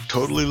swear,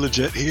 totally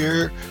legit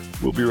here.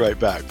 We'll be right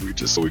back. We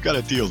got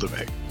a deal to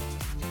make.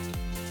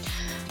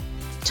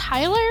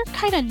 Tyler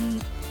kind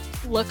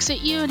of looks at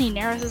you and he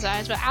narrows his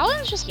eyes, but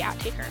Alan's just, yeah,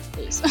 take her,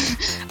 please.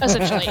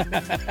 Essentially.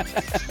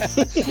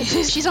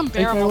 She's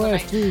unbearable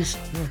tonight. Please.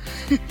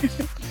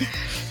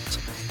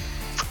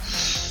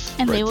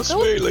 And Right they will this go.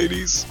 way,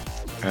 ladies.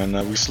 And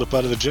we slip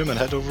out of the gym and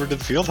head over to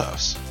the field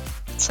house.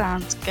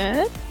 Sounds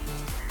good.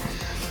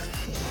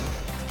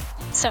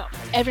 So,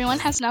 everyone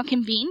has now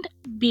convened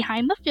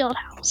behind the field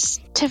house.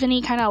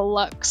 Tiffany kind of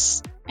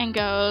looks and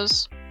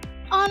goes,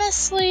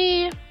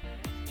 honestly,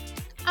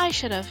 I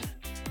should have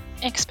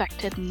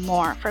expected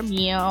more from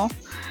you.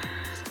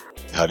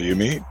 How do you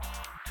mean?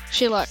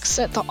 She looks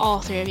at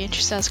all three of you and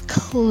she says,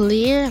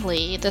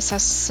 clearly this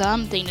has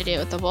something to do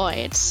with the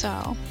void,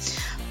 so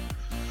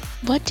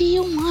what do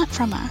you want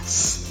from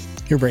us?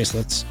 Your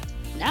bracelets.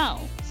 No.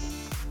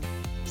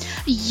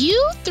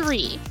 You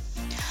three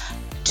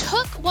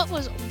took what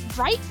was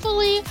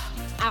rightfully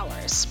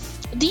ours,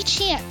 the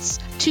chance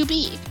to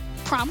be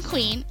prom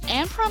queen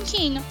and prom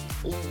king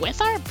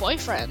with our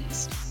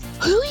boyfriends.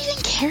 Who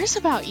even cares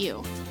about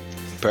you?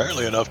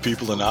 Apparently enough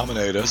people to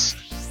nominate us.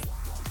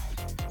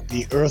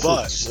 The Earth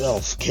But-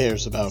 itself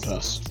cares about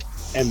us.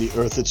 And the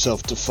Earth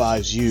itself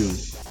defies you,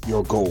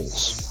 your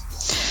goals.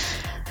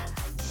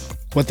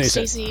 What they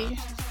said. Stacy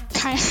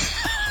kind of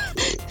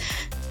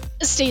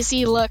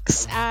Stacy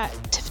looks at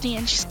Tiffany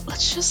and she's,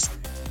 let's just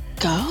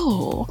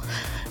go.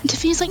 And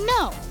Tiffany's like,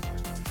 no,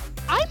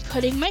 I'm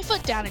putting my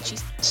foot down. And she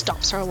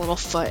stomps her little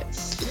foot.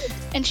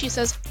 And she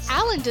says,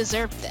 Alan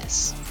deserved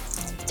this.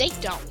 They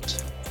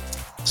don't.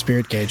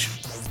 Spirit gauge.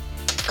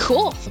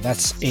 Cool. So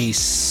that's a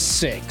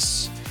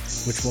 6,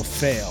 which will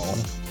fail.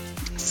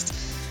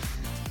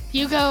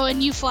 You go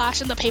and you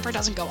flash and the paper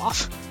doesn't go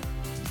off.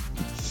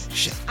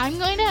 Shit. I'm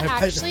going to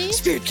actually...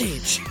 Spirit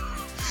gauge.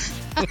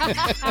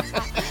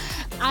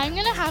 I'm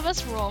going to have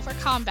us roll for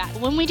combat.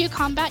 When we do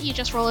combat, you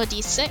just roll a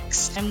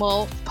d6, and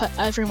we'll put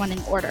everyone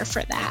in order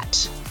for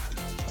that.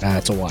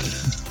 That's a 1.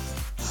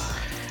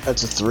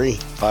 That's a 3.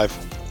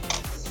 5.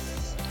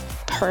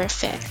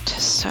 Perfect.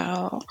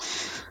 So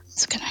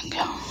it's going to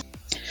go.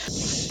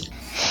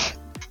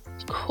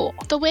 Cool.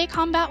 The way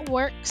combat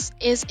works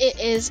is it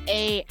is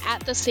a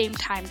at the same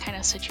time kind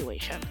of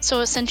situation.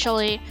 So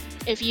essentially,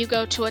 if you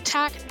go to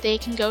attack, they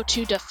can go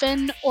to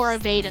defend or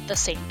evade at the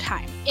same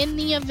time. In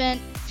the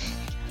event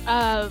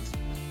of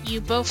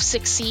you both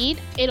succeed,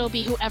 it'll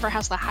be whoever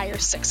has the higher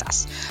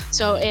success.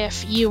 So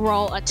if you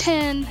roll a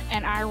 10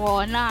 and I roll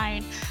a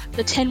 9,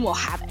 the 10 will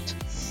have it.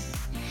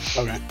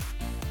 Okay.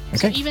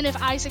 So Okay. even if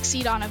I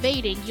succeed on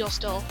evading, you'll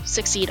still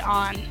succeed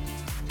on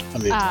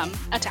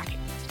attacking.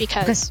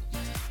 Because,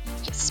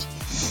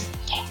 yes.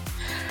 Okay.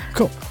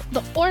 Cool.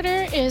 The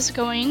order is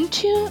going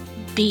to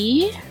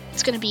be,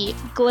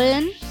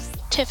 Glenn,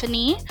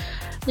 Tiffany,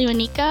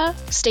 Leonika,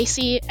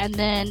 Stacy, and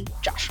then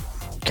Josh.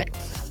 Okay.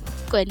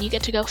 Glenn, you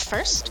get to go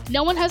first.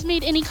 No one has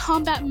made any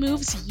combat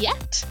moves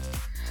yet,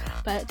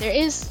 but there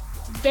is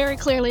very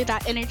clearly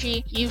that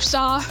energy. You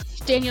saw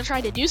Daniel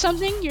try to do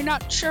something, you're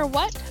not sure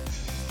what.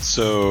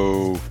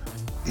 So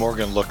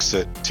Morgan looks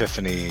at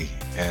Tiffany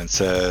and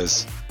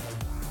says,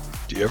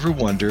 do you ever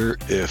wonder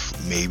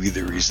if maybe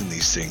the reason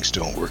these things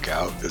don't work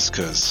out is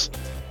because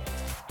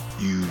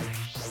you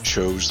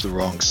chose the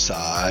wrong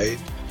side?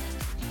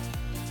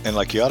 And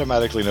like, he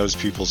automatically knows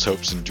people's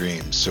hopes and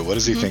dreams. So what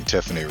does he think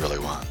Tiffany really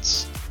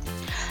wants?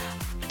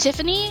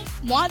 Tiffany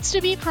wants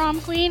to be prom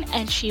queen,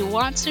 and she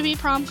wants to be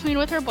prom queen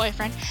with her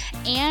boyfriend,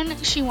 and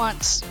she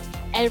wants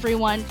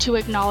everyone to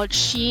acknowledge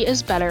she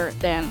is better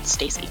than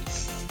Stacy.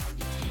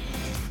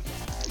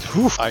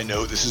 Whew. I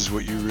know this is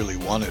what you really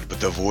wanted, but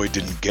the Void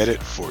didn't get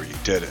it for you,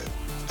 did it?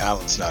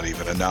 Alan's not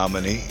even a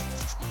nominee.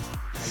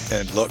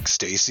 And look,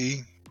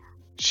 Stacy,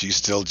 she's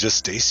still just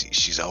Stacy.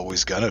 She's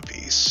always gonna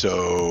be.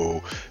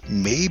 So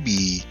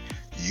maybe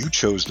you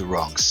chose the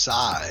wrong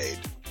side,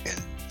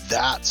 and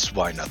that's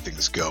why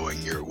nothing's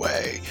going your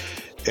way.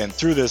 And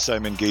through this,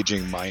 I'm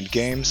engaging mind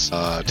games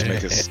to make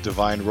this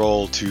divine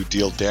roll to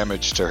deal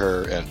damage to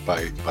her, and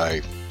by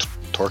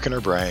torquing her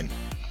brain.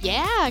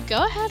 Yeah,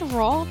 go ahead,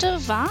 roll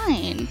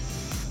divine.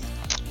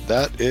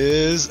 That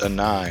is a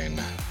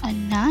 9. A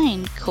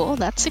 9, cool,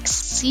 that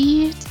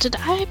succeeds. Did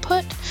I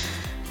put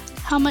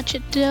how much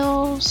it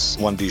deals?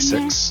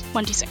 1d6.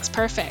 1d6,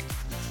 perfect.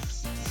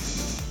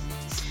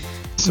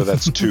 So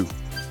that's 2.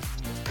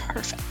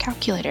 Perfect,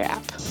 calculator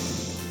app.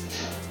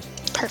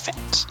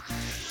 Perfect.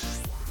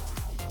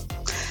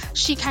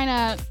 She kind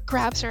of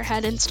grabs her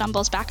head and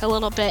stumbles back a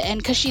little bit, and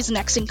because she's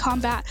next in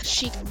combat,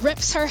 she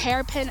rips her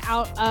hairpin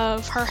out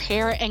of her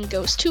hair and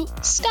goes to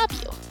stab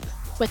you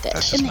with it.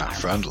 That's just not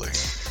friendly.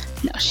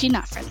 No, she's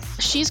not friendly.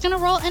 She's going to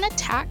roll an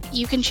attack.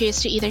 You can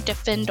choose to either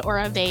defend or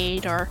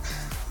evade or...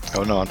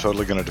 Oh no, I'm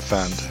totally going to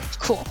defend.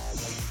 Cool.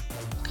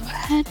 Go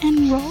ahead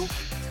and roll.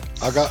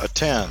 I got a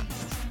 10.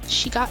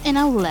 She got an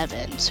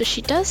 11, so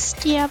she does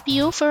stab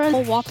you for a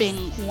whopping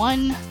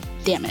 1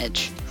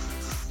 damage.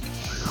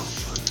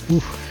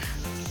 Oof.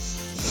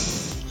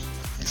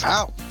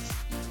 Ow!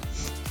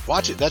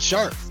 Watch it, that's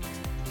sharp.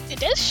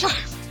 It is sharp.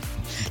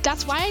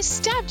 That's why I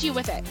stabbed you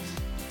with it.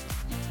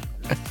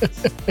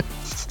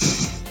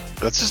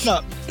 That's just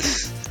not...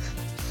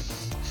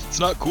 It's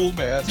not cool,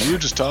 man. You were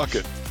just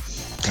talking.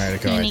 All right,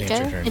 go. I think it's your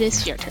Leonika, turn. it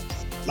is your turn.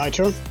 My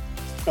turn?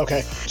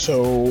 Okay,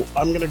 so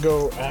I'm gonna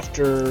go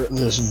after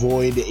this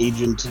Void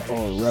agent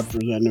or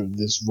representative of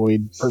this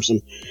Void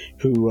person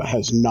who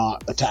has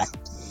not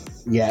attacked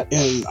yet,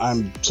 and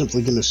I'm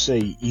simply gonna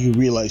say, you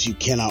realize you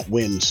cannot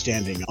win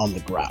standing on the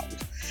ground.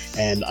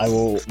 And I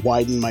will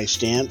widen my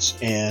stance,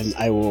 and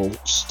I will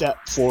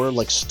step forward,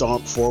 like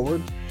stomp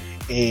forward,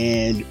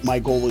 and my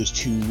goal is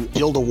to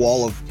build a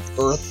wall of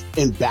earth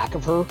in back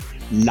of her,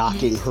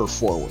 knocking her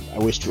forward. I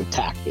wish to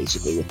attack,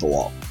 basically, with the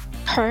wall.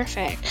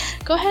 Perfect.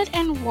 Go ahead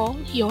and roll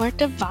your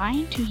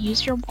divine to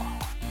use your wall.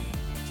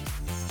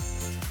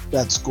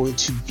 That's going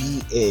to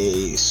be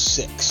a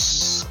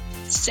 6.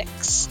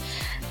 6.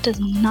 Does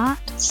not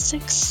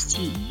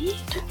succeed.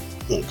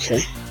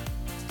 Okay.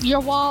 Your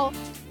wall,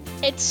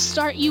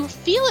 you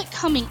feel it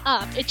coming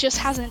up, it just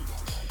hasn't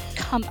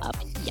come up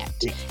yet.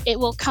 It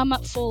will come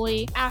up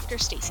fully after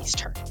Stacy's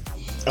turn.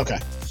 Okay.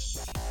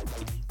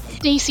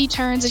 Stacy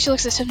turns and she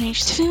looks at Tiffany and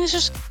she's, Tiffany, let's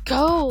just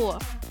go.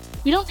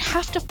 We don't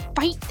have to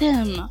fight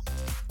them.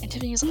 And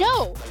Tiffany is,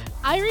 no,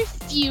 I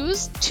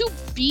refuse to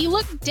be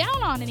looked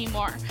down on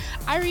anymore.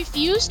 I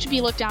refuse to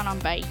be looked down on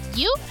by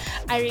you.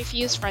 I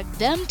refuse for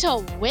them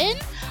to win.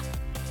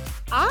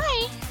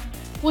 I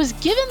was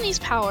given these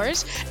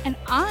powers and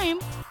I'm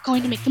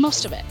going to make the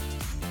most of it.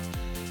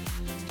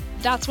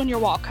 That's when your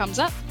wall comes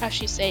up as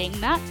she's saying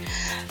that.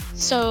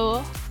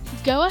 So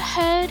go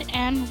ahead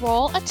and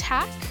roll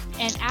attack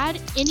and add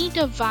any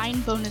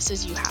divine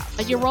bonuses you have.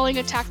 Like, you're rolling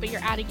attack, but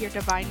you're adding your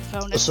divine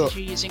bonus So- because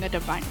you're using a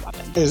divine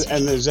weapon. Is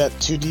that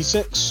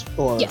 2d6?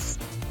 Or Yes.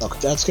 Okay,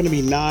 that's going to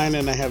be 9,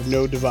 and I have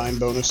no divine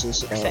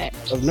bonuses.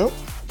 Perfect. Of note.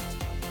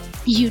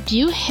 You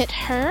do hit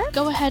her.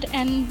 Go ahead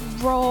and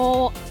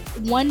roll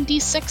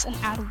 1d6 and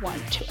add 1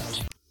 to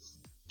it.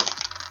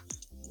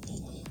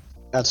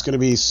 That's going to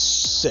be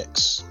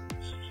 6.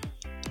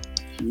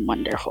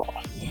 Wonderful.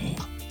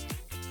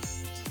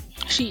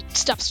 She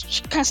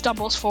kind of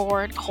stumbles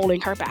forward,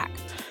 holding her back.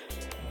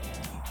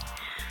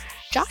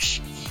 Josh?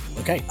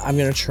 Okay, I'm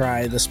gonna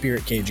try the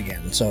spirit cage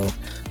again. So,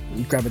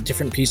 grab a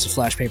different piece of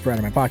flash paper out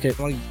of my pocket.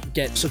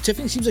 So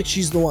Tiffany seems like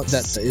she's the one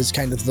that is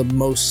kind of the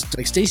most,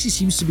 like, Stacy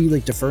seems to be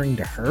like deferring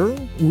to her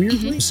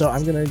weirdly. So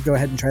I'm gonna go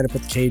ahead and try to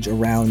put the cage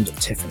around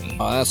Tiffany.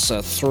 Oh, that's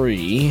a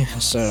 3.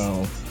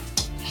 So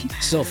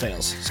still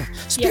fails. So,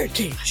 spirit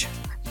cage.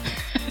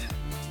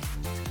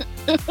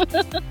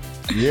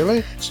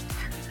 Really?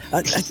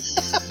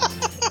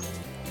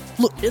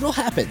 Look, it'll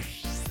happen.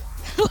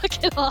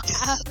 Look, it'll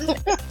happen.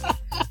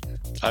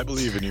 I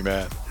believe in you,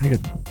 man. I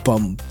could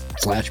bum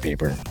flash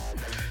paper.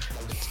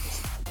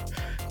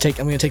 I'm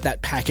going to take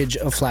that package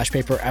of flash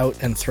paper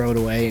out and throw it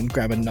away and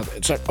grab another.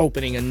 Start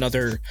opening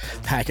another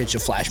package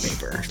of flash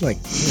paper. Like,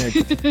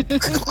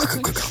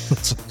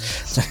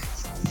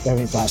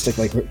 having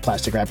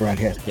plastic wrap around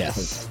here. Yeah.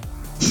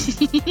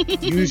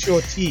 Use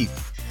your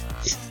teeth.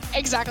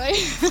 Exactly.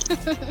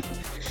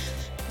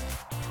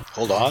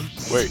 Hold on.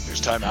 Wait,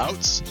 there's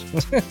timeouts?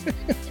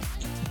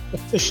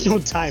 There's no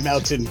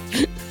timeouts in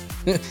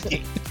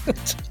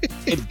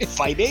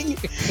fighting.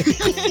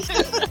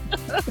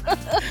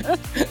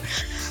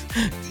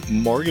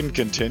 Morgan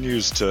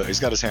continues to... He's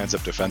got his hands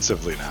up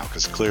defensively now,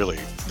 because clearly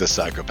the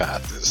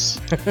psychopath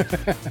is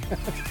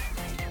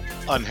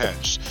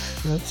unhinged.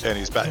 And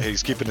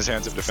he's keeping his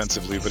hands up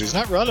defensively, but he's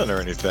not running or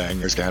anything.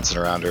 He's dancing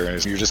around her,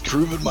 and you're just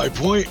proving my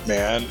point,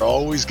 man. You're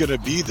always going to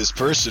be this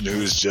person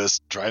who's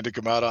just trying to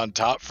come out on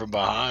top from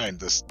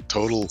behind. This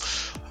total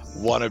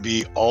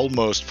wannabe,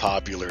 almost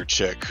popular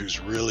chick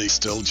who's really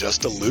still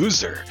just a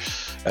loser,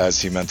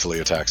 as he mentally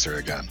attacks her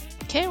again.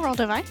 Okay, roll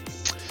divine.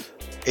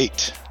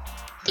 8.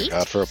 8?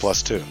 Got for a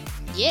 +2.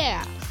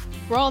 Yeah.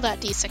 Roll that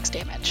d6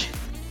 damage.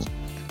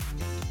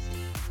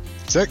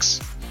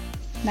 6.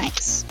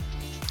 Nice.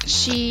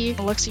 She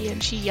looks at you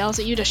and she yells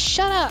at you to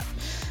shut up.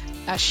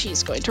 As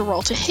she's going to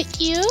roll to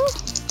hit you.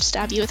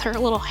 Stab you with her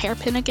little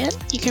hairpin again.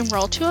 You can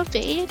roll to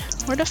evade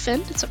or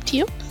defend. It's up to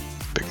you.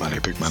 Big money,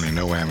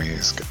 no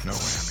whammies. No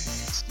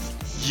whammies.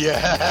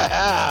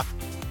 Yeah!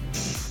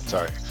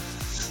 Sorry.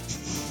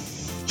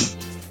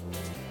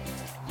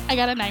 I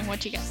got a 9.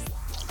 What'd you get?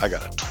 I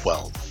got a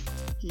 12.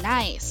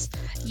 Nice.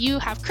 You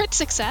have crit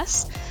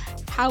success.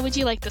 How would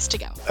you like this to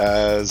go?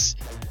 As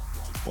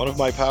one of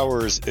my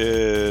powers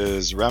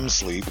is REM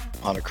sleep,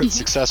 on a crit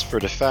success for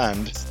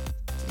defend,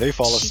 they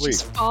fall She asleep.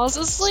 just falls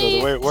asleep. So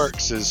the way it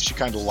works is she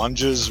kind of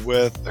lunges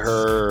with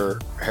her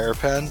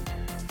hairpin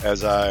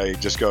as I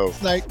just go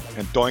night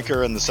and doink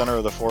her in the center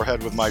of the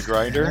forehead with my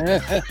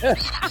grinder.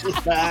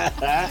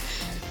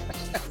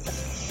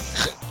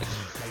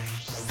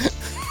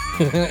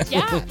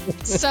 Yeah.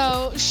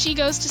 So she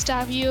goes to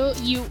stab you.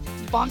 You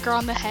bonk her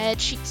on the head.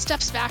 She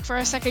steps back for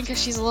a second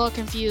because she's a little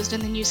confused,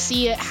 and then you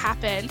see it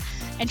happen,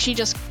 and she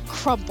just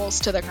crumples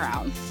to the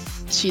ground.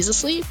 She's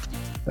asleep.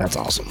 That's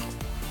awesome.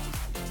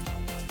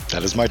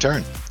 That is my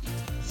turn.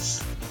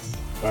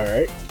 All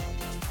right.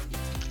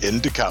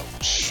 Into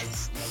couch.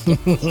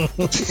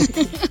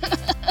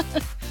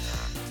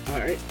 All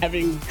right.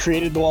 Having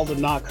created the wall to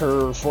knock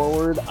her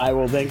forward, I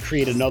will then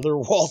create another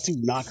wall to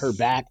knock her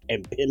back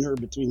and pin her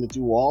between the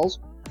two walls,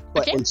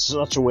 but Okay. in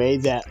such a way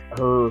that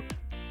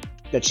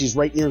she's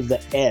right near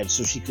the edge,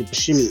 so she could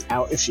shimmy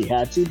out if she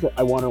had to. But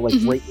I want her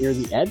right near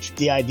the edge.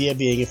 The idea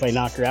being, if I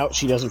knock her out,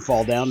 she doesn't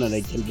fall down, and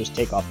I can just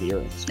take off the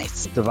earrings.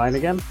 Nice. Divine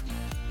again.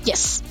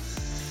 Yes.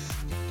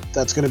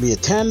 That's going to be a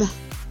 10.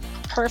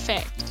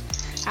 Perfect.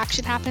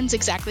 Action happens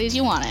exactly as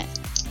you want it.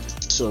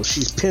 So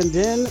she's pinned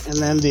in, and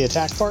then the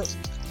attack part.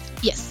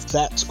 Yes.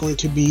 That's going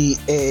to be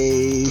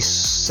a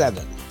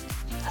 7.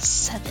 A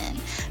 7.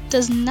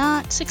 Does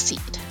not succeed.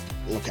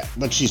 Okay,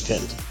 but she's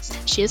pinned.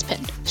 She is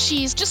pinned.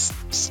 She's just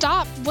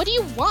stop. What do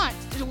you want?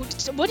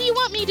 What do you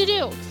want me to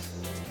do?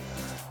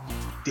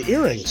 The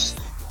earrings.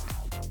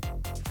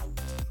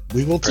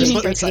 We will Give me take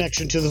the bracelet.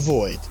 connection to the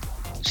void.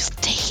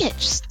 Just take it.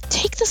 Just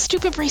take the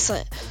stupid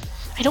bracelet.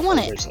 I don't want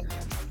it. Bracelet.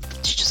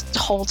 She just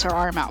holds her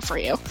arm out for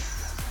you.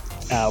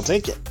 I'll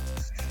take it.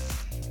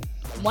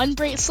 1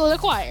 bracelet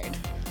acquired.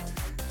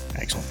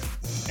 Excellent.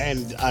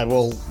 And I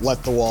will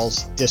let the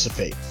walls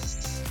dissipate.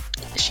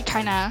 She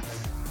kind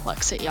of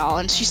looks at y'all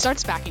and she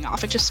starts backing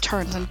off. It just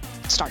turns and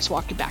starts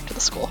walking back to the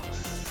school.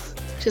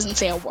 She doesn't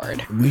say a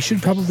word. We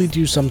should probably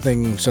do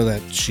something so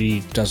that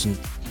she doesn't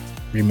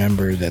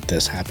remember that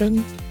this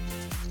happened.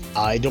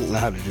 I don't know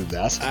how to do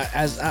that.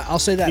 I'll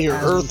say that Your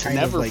as I'm Earth kind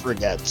of never like-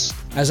 forgets.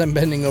 As I'm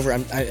bending over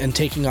and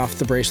taking off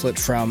the bracelet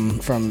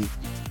from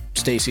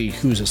Stacy,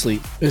 who's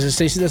asleep. Is it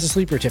Stacy that's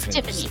asleep or Tiffany?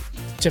 Tiffany.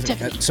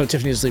 Tiffany. So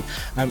Tiffany's asleep.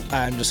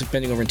 I'm just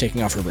bending over and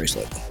taking off her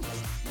bracelet.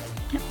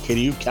 Can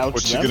you couch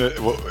What's she them?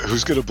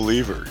 who's gonna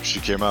believe her? She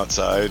came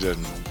outside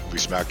and we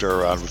smacked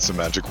her around with some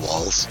magic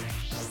walls.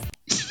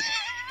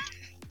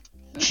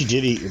 She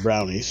did eat your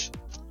brownies.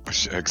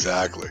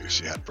 Exactly.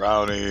 She had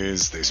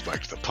brownies. They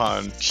spiked the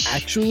punch.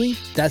 Actually,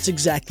 that's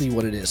exactly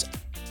what it is.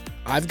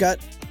 I've got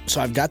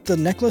the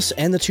necklace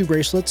and the 2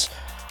 bracelets.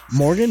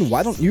 Morgan,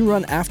 why don't you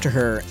run after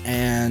her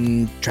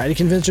and try to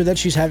convince her that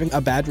she's having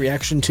a bad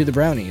reaction to the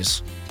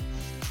brownies?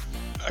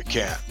 I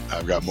can't.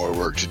 I've got more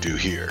work to do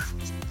here.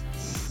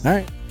 All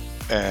right.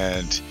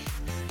 And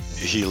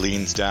he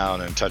leans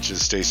down and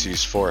touches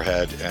Stacy's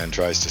forehead and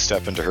tries to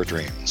step into her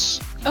dreams.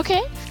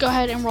 Okay, go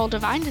ahead and roll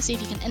divine to see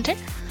if you can enter.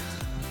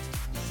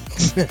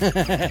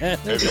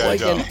 Maybe I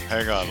don't.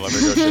 Hang on, let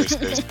me go chase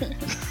Stacy.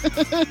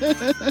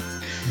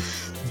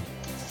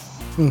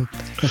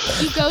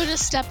 You go to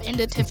step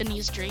into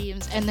Tiffany's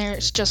dreams, and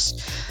there's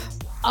just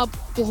a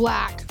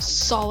black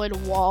solid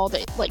wall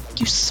that like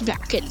you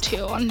smack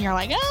into, and you're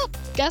like, oh,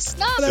 guess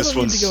not. But I This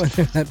don't need to go one's-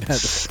 in there that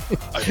badly.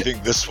 I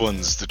think this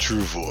one's the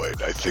true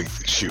void. I think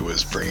she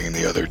was bringing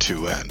the other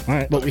two in. All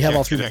right, but we have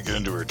all three. I didn't get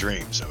into her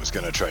dreams. I was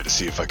going to try to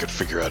see if I could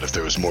figure out if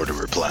there was more to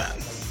her plan.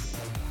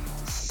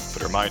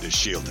 But her mind is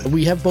shielded.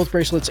 We have both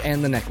bracelets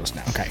and the necklace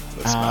now. Okay.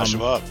 Let's smash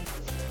them up.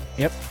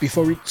 Yep.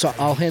 So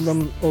I'll hand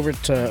them over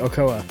to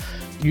Okoa.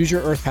 Use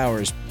your earth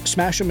powers.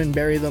 Smash them and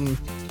bury them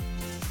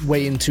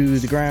way into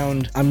the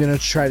ground. I'm gonna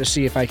try to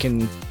see if I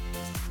can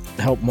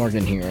help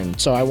Morgan here. And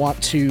so I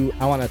want to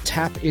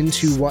tap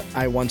into what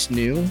I once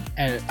knew.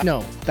 And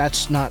no,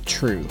 that's not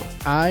true.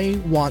 I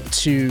want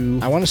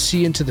to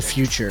see into the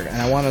future,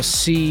 and I want to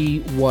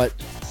see what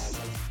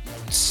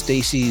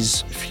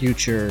Stacy's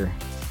future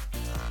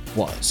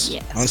was.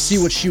 Yes. I want to see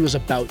what she was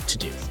about to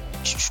do.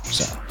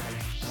 So.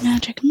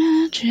 Magic.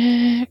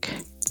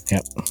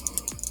 Yep.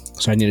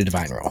 So I need a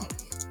divine roll.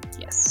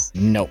 Yes.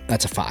 Nope,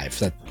 that's a 5.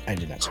 That I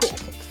did not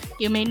succeed.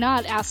 You may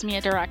not ask me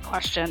a direct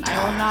question.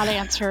 I will not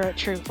answer it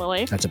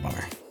truthfully. That's a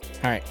bummer.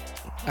 All right.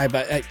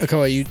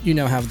 Okoa, you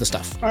now have the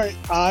stuff. All right,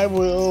 I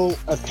will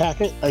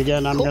attack it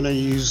again. I'm Cool. gonna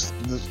use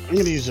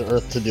the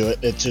earth to do it.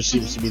 It just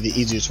seems to be the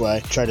easiest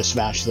way. Try to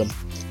smash them.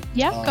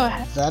 Yeah, go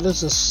ahead. That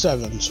is a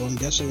 7, so I'm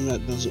guessing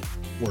that doesn't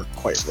work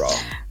quite raw.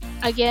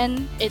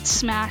 Again, it's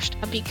smashed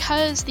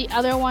because the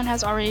other one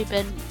has already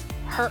been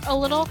hurt a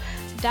little.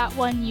 That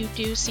one, you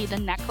do see the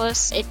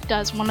necklace. It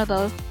does one of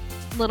the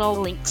little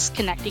links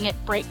connecting it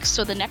breaks,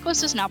 so the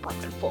necklace is now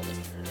broken fully.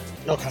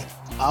 Okay.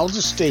 I'll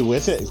just stay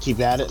with it and keep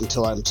at it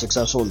until I'm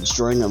successful in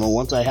destroying them. And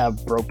once I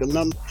have broken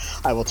them,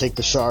 I will take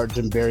the shards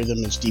and bury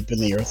them as deep in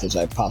the earth as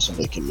I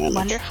possibly can manage.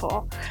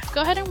 Wonderful.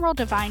 Go ahead and roll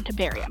divine to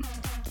bury him.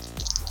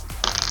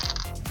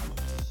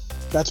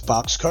 That's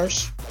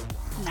boxcars.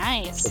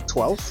 Nice.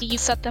 12. You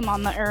set them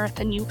on the earth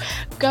and you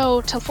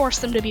go to force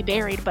them to be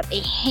buried, but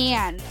a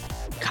hand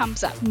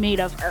comes up made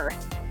of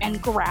earth and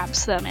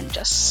grabs them and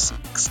just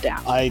sinks down.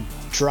 I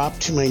drop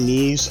to my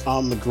knees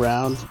on the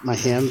ground. My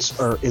hands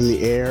are in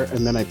the air,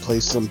 and then I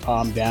place them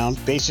palm down,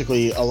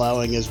 basically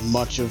allowing as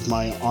much of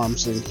my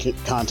arms in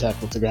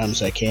contact with the ground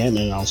as I can,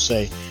 and I'll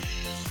say,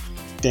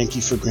 "Thank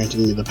you for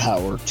granting me the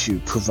power to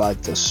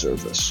provide this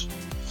service."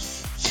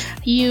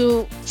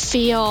 You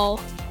feel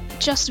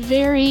just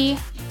very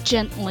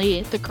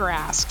gently the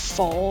grass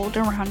fold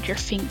around your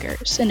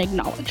fingers in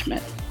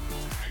acknowledgement.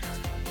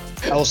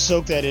 I will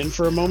soak that in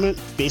for a moment,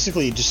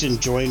 basically just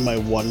enjoying my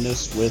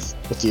oneness with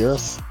the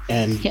earth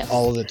and Yes.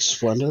 all of its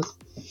splendor.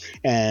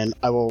 And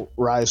I will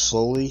rise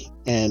slowly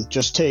and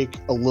just take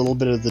a little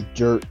bit of the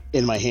dirt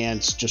in my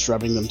hands, just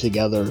rubbing them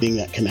together, being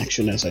that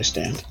connection as I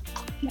stand.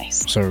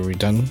 Nice. So are we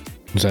done?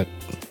 Is that...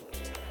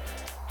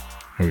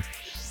 In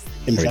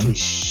fact, Ready? we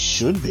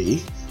should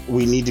be.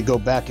 We need to go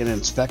back and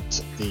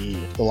inspect the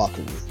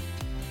locker room.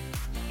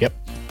 Yep.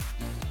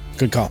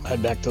 Good call.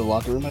 Head back to the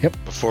locker room. Yep.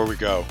 Before we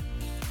go,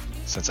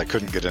 since I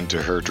couldn't get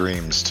into her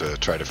dreams to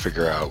try to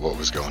figure out what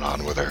was going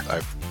on with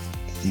her,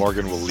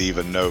 Morgan will leave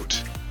a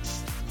note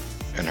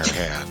in her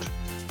hand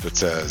that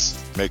says,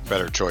 "Make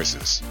better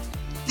choices."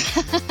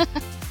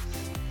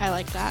 I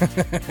like that.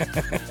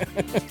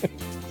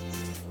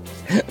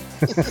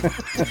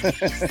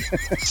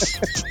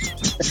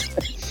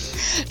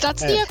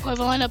 That's the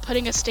equivalent of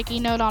putting a sticky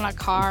note on a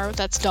car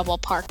that's double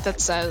parked that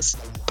says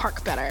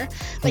 "park better."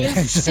 Like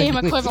it's the same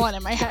equivalent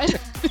in my head.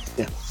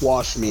 Yeah.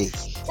 Wash me.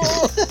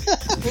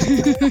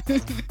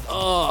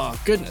 Oh,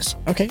 goodness.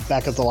 Okay.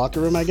 Back at the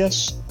locker room, I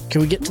guess.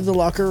 Can we get to the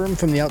locker room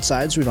from the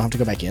outside so we don't have to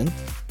go back in?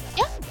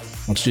 Yeah.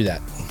 Let's do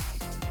that.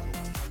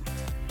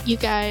 You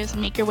guys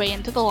make your way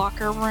into the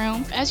locker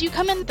room. As you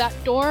come in, that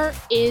door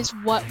is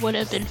what would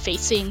have been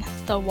facing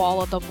the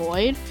wall of the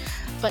void.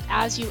 But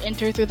as you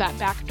enter through that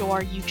back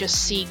door, you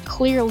just see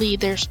clearly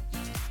there's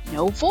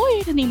no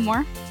void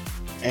anymore.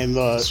 And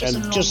It's just a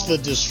just normal-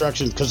 the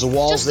destruction, because the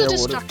walls Just the there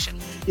would have... destruction.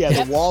 Yeah,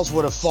 Yep. the walls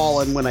would have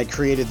fallen when I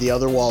created the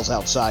other walls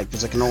outside,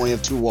 because I can only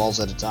have 2 walls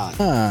at a time.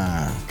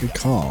 Ah, good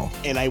call.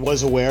 And I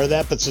was aware of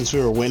that, but since we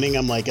were winning,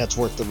 I'm like, that's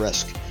worth the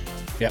risk.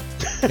 Yep.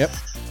 Yep.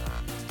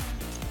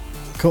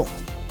 Cool.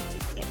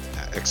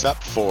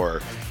 Except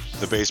for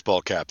the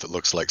baseball cap that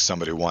looks like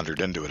somebody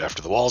wandered into it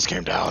after the walls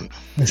came down.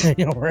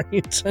 You know, right?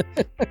 It's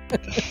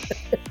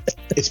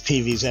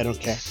PVs, I don't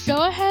care.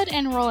 Go ahead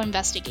and roll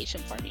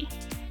investigation for me.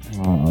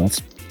 Oh,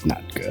 that's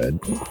not good.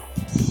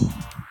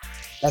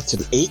 That's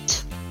an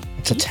 8.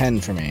 It's a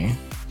 10 for me.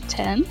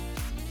 10.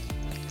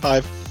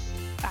 5.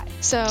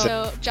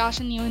 So Josh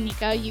and you and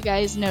Nika, you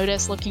guys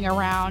notice looking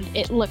around,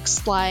 it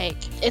looks like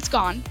it's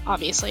gone,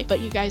 obviously, but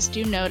you guys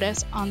do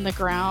notice on the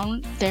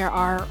ground there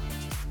are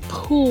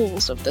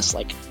pools of this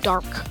like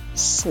dark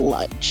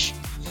sludge.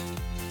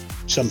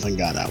 Something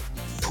got out.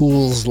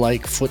 Pools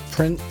like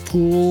footprint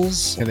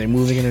pools? Are they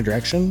moving in a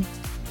direction?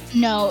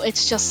 No,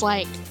 it's just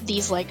like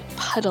these like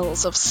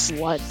puddles of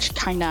sludge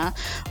kind of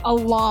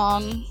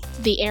along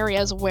the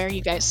areas where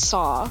you guys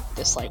saw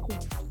this like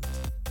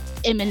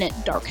imminent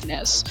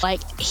darkness,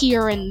 like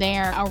here and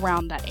there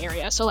around that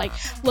area. So like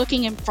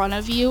looking in front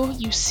of you,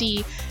 you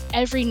see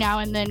every now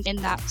and then in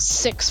that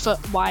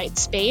 6-foot wide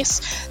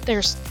space,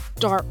 there's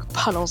dark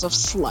puddles of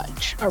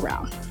sludge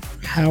around.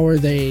 How are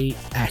they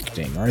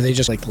acting? Or are they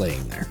just like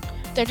laying there?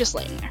 They're just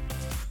laying there.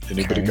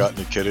 Anybody got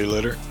any kitty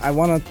litter? I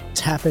want to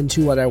tap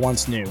into what I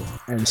once knew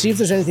and see if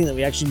there's anything that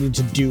we actually need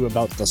to do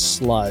about the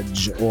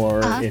sludge,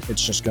 or if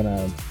it's just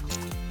gonna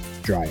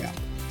dry up.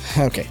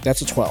 Okay,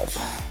 that's a 12.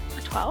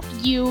 A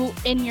 12. You,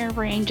 in your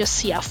brain, just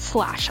see a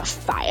flash of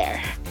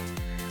fire.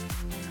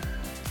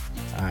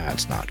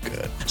 That's not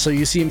good. So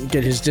you see him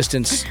get his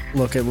distance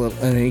look at little,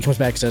 and then he comes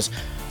back and says,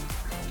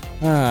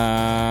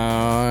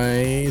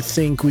 I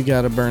think we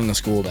gotta burn the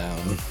school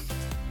down.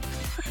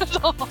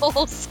 The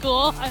whole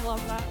school? I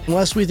love that.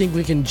 Unless we think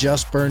we can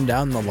just burn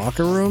down the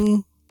locker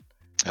room.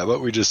 How about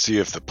we just see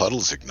if the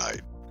puddles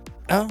ignite?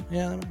 Oh,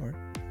 yeah, that might work.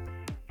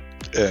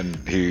 And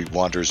he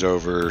wanders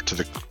over to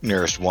the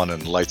nearest one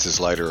and lights his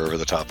lighter over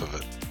the top of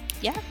it.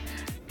 Yeah.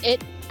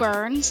 It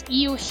burns.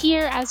 You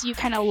hear, as you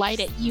kind of light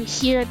it, you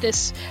hear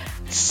this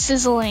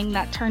sizzling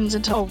that turns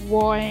into a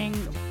roaring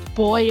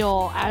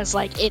boil as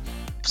like it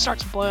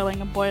starts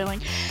boiling and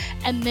boiling.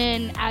 And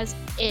then as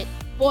it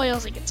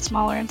boils, it gets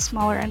smaller and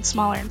smaller and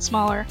smaller and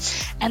smaller.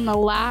 And the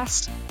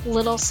last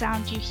little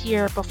sound you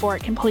hear before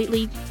it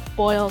completely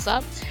boils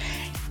up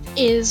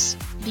is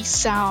the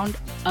sound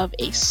of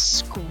a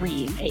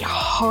scream, a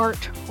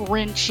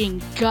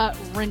heart-wrenching,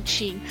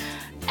 gut-wrenching,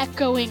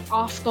 echoing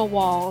off the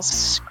walls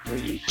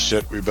scream.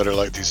 Shit, we better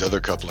light these other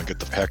couple and get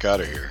the heck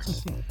out of here.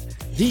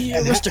 The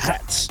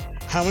aristocrats.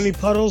 How many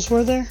puddles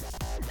were there?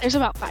 There's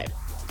about 5.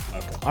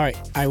 Okay. All right,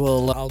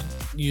 I'll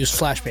use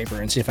flash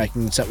paper and see if I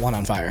can set one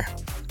on fire.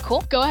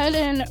 Cool. Go ahead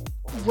and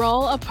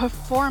roll a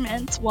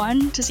performance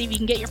one to see if you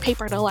can get your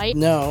paper to light.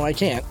 No, I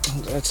can't.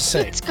 That's a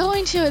save. It's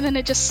going to, and then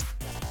it just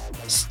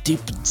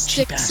Stupid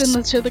sticks cheap-ass.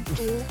 into the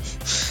goo.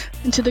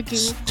 Into the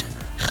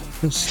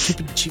goo.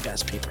 Stupid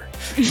cheap-ass paper.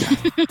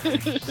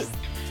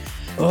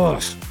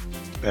 Ugh.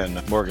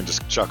 And Morgan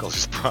just chuckles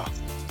his prom.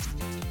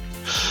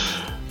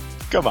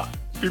 Come on,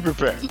 be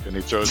prepared. And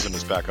he throws in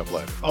his backup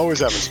lighter. Always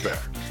have a spare.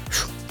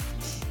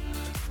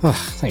 Oh,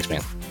 thanks,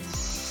 man.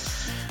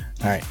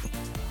 All right.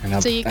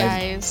 And So you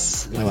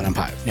guys... I went on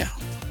fire. Yeah.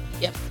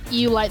 Yep.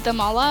 You light them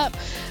all up.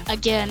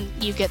 Again,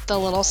 you get the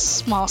little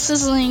small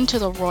sizzling to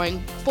the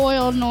roaring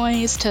boil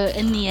noise to,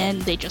 in the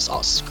end, they just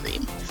all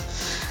scream.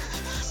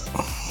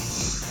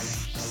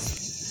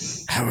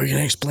 How are we going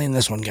to explain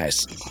this one,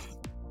 guys?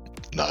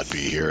 Not be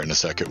here in a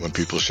second when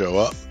people show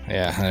up.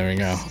 Yeah, there we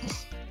go.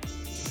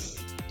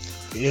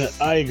 Yeah,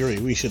 I agree.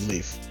 We should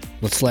leave.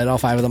 Let's light all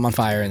 5 of them on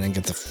fire and then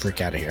get the freak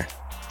out of here.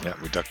 Yeah,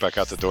 we duck back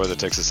out the door that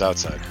takes us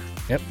outside.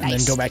 Yep, and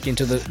Nice. then go back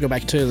to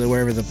the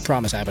wherever the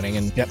prom is happening,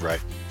 and yep. Right.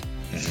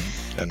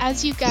 Mm-hmm. And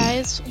As you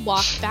guys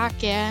walk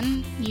back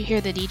in, you hear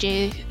the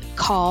DJ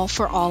call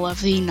for all of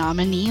the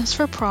nominees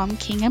for Prom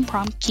King and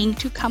Prom King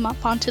to come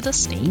up onto the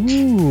stage.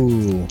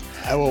 Ooh.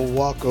 I will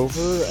walk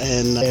over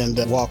and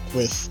walk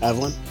with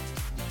Evelyn.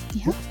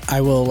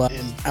 I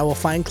will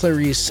find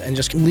Clarice and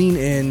just lean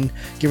in,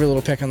 give her a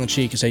little peck on the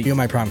cheek, and say, "You're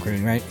my prom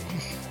queen, right?"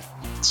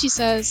 She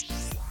says,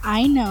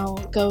 I know,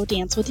 go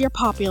dance with your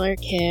popular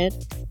kid.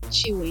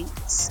 She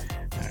winks.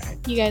 All right.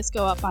 You guys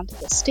go up onto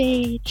the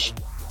stage.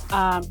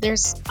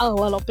 There's a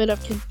little bit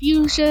of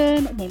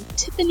confusion when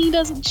Tiffany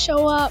doesn't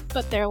show up,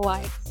 but they're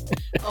like,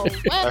 oh,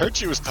 I well. heard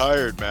she was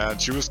tired, man.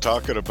 She was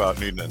talking about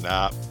needing a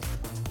nap.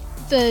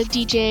 The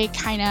DJ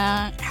kind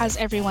of has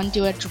everyone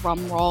do a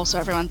drum roll, so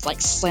everyone's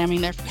like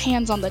slamming their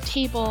hands on the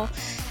table.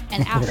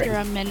 And after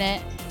a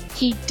minute,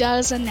 he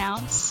does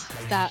announce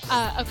that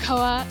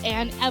Akoa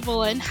and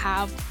Evelyn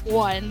have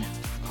won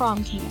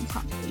Prom King and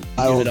Prom Queen.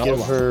 I will it all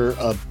give up. her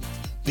a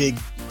big,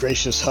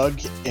 gracious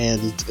hug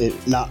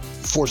and not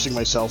forcing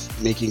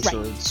myself, making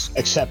sure it's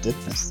accepted.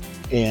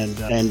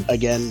 And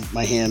again,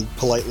 my hand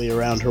politely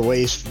around her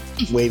waist,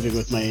 waving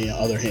with my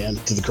other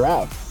hand to the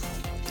crowd.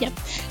 Yep.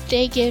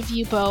 They give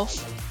you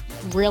both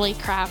really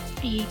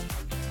crappy,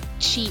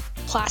 cheap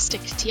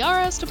plastic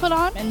tiaras to put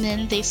on, and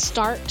then they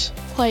start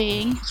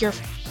playing your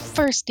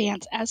first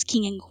dance as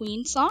King and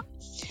Queen song.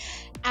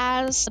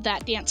 As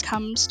that dance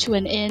comes to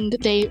an end,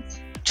 they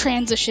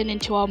transition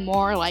into a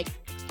more like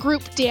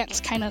group dance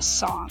kind of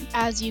song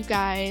as you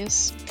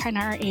guys kind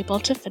of are able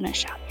to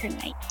finish out your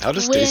night. How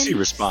does When- Stacy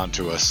respond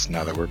to us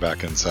now that we're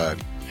back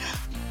inside?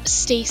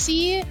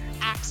 Stacy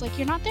acts like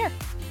you're not there.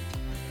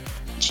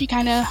 She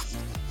kind of,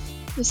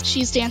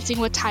 she's dancing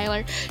with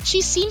Tyler.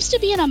 She seems to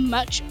be in a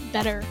much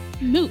better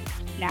mood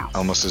now.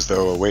 Almost as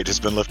though a weight has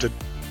been lifted.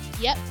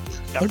 Yep.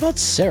 What about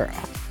Sarah?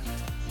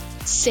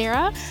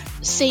 Sarah,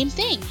 same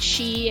thing.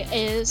 She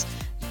is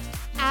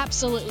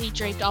absolutely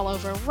draped all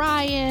over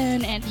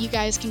Ryan, and you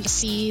guys can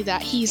see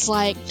that he's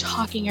like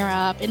talking her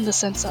up in the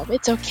sense of,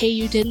 it's okay,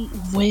 you didn't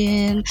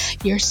win,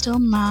 you're still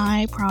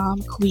my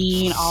prom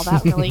queen, all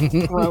that really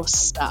gross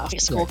stuff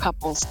school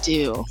couples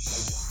do.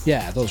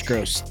 Yeah, those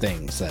gross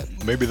things that.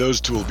 Maybe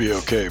those two will be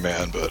okay,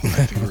 man, but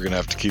I think we're going to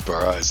have to keep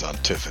our eyes on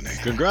Tiffany.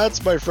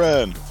 Congrats, my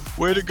friend.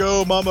 Way to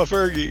go, Mama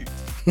Fergie.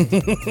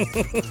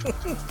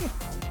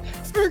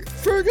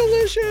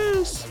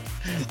 Fergalicious!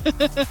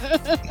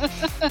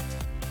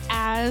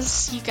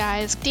 as you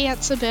guys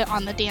dance a bit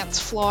on the dance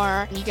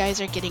floor, you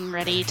guys are getting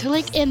ready to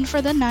end for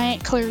the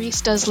night.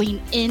 Clarice does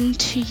lean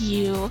into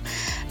you,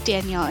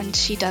 Daniel, and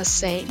she does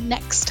say,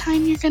 next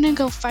time you're gonna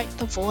go fight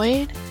the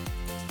void,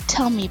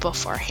 tell me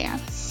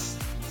beforehand.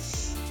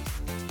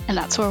 And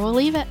that's where we'll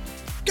leave it.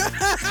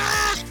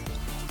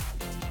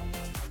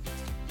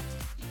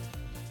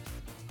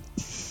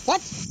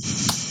 What?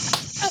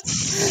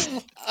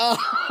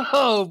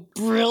 Oh,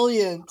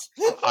 brilliant.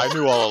 I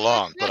knew all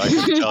along, but I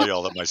couldn't tell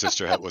y'all that my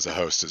sister was a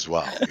host as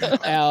well. You know?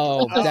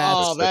 Oh,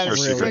 that's that the is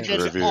first secret to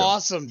freaking reveal.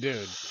 awesome,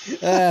 dude.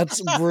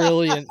 That's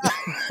brilliant.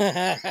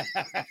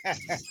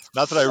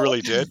 Not that I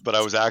really did, but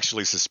I was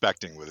actually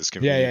suspecting with as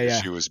convenient yeah.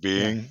 as she was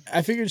being.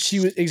 I figured she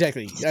was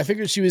I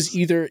figured she was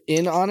either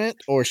in on it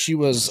or she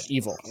was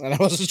evil, and I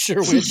wasn't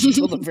sure which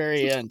until the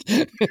very end.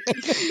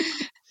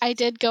 I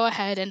did go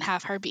ahead and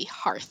have her be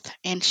Hearth,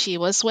 and she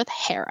was with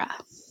Hera.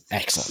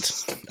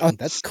 Excellent. Oh,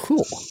 that's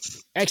cool.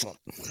 Excellent.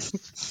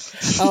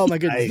 Oh my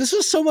goodness, this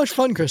was so much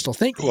fun, Crystal.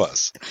 Thank It you.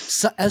 was.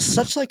 So, as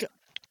such, like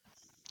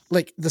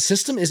the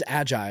system is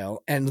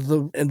agile, and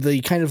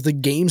the kind of the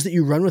games that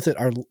you run with it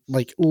are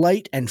like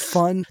light and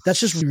fun. That's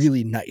just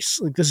really nice.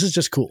 Like, this is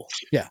just cool.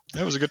 Yeah,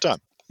 It was a good time.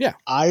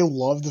 I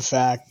love the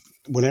fact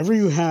whenever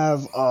you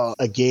have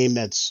a game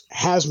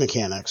has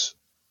mechanics,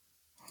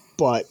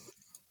 but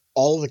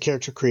all of the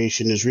character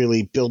creation is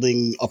really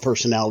building a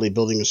personality,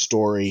 building a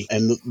story,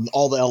 and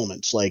all the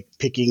elements like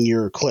picking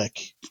your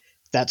clique.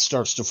 That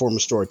starts to form a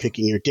story.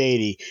 Picking your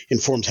deity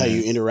informs how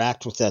you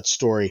interact with that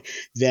story.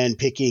 Then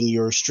picking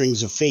your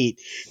strings of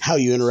fate, how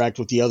you interact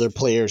with the other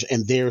players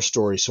and their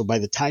story. So by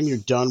the time you're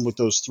done with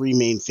those three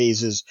main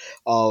phases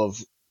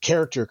of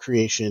character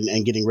creation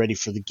and getting ready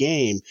for the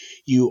game,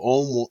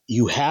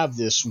 you have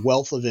this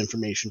wealth of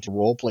information to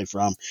role play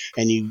from,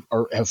 and you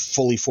have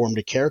fully formed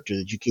a character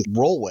that you can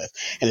roll with.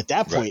 And at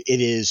that point,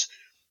 it is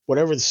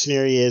whatever the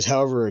scenario is,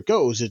 however it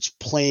goes, it's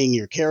playing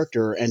your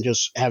character and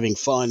just having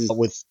fun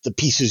with the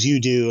pieces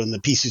you do and the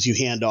pieces you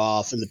hand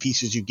off and the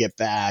pieces you get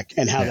back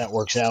and how that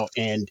works out.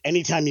 And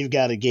anytime you've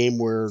got a game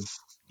where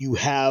you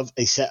have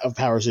a set of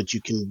powers that you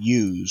can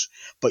use,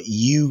 but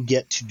you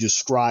get to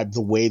describe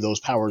the way those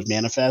powers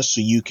manifest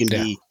so you can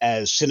be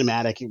as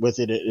cinematic with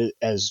it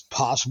as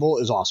possible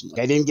is awesome.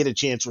 I didn't get a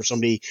chance where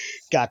somebody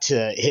got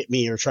to hit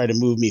me or try to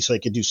move me so I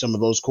could do some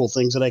of those cool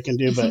things that I can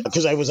do, but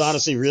because I was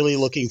honestly really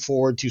looking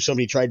forward to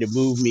somebody trying to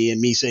move me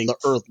and me saying the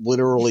earth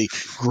literally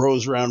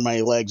grows around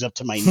my legs up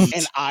to my knee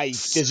and I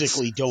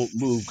physically don't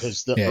move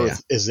because the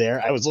earth is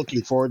there. I was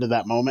looking forward to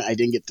that moment. I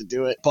didn't get to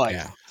do it, but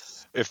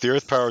if the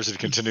Earth powers had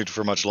continued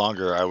for much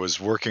longer, I was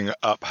working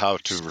up how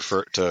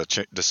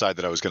to decide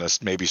that I was going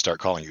to maybe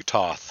start calling you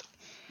Toth.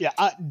 Yeah,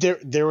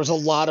 there was a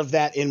lot of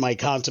that in my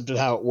concept of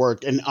how it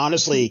worked. And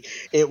honestly,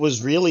 it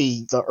was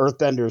really the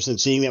Earthbenders and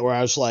seeing that where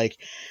I was like,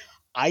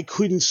 I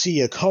couldn't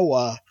see a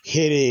Koa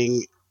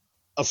hitting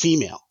a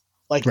female.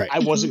 Like, I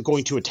wasn't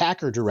going to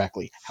attack her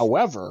directly.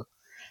 However,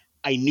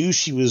 I knew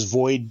she was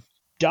void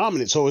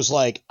dominant. So it was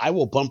like, I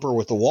will bump her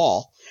with the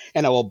wall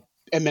and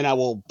then I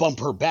will bump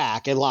her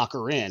back and lock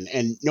her in.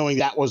 And knowing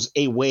that was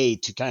a way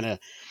to kind of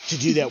to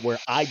do that where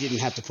I didn't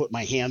have to put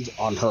my hands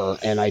on her.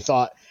 And I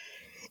thought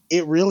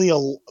it really,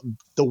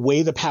 the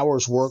way the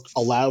powers work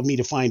allowed me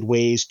to find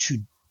ways to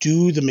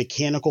do the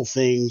mechanical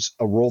things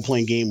a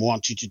role-playing game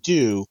wants you to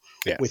do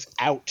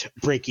without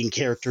breaking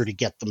character to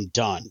get them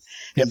done.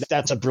 And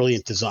that's a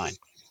brilliant design.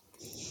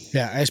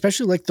 Yeah, I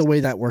especially like the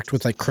way that worked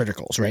with like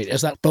criticals, right?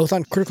 Is that both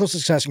on critical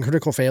success and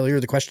critical failure,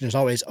 the question is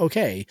always,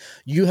 okay,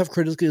 you have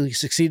critically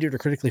succeeded or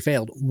critically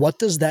failed. What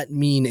does that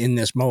mean in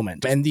this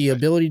moment? And the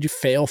ability to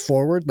fail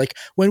forward, like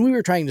when we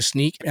were trying to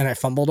sneak and I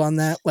fumbled on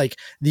that, like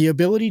the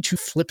ability to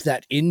flip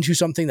that into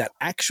something that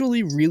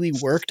actually really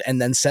worked and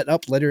then set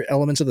up later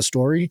elements of the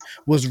story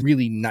was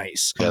really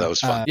nice. Yeah, that was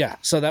fun.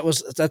 So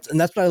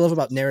that's what I love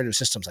about narrative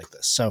systems like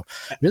this. So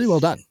really well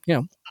done. You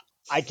know,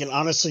 I can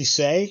honestly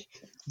say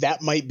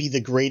that might be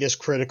the greatest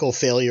critical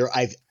failure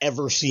I've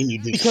ever seen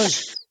you do.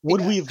 Because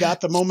would we have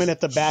got the moment at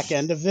the back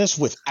end of this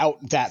without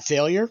that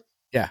failure?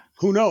 Yeah.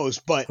 Who knows?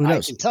 But I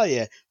can tell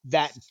you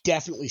that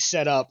definitely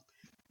set up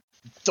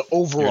the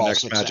overall your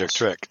next success. magic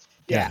trick.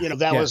 Yeah. You know,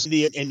 that was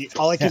and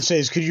all I can say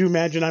is, could you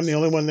imagine I'm the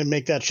only one that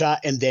make that shot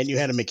and then you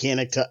had a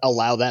mechanic to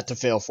allow that to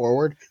fail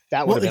forward?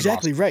 That would have been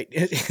exactly awesome. Right.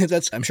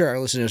 That's, I'm sure our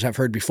listeners have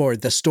heard before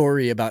the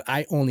story about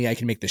I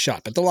can make the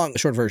shot. But the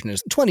short version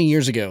is 20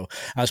 years ago,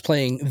 I was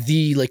playing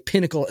the like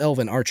pinnacle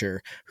elven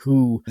archer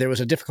who there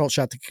was a difficult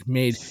shot that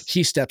made.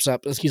 He steps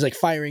up. He's like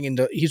firing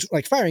into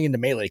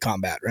melee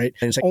combat. Right.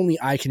 And it's like only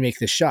I can make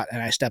this shot.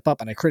 And I step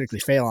up and I critically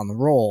fail on the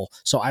roll.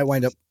 So I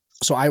wind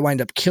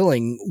up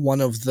killing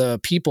one of the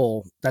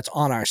people that's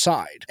on our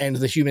side. And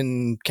the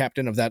human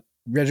captain of that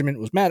regiment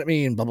was mad at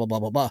me and blah, blah, blah,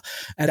 blah, blah.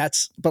 And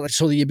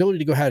so the ability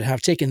to go ahead and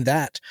have taken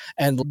that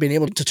and been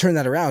able to turn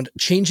that around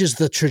changes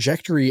the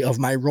trajectory of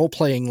my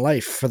role-playing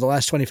life for the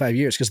last 25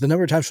 years. Because the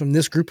number of times from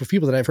this group of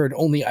people that I've heard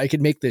only I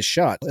could make this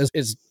shot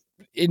is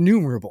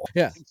innumerable.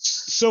 Yeah.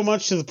 So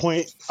much to the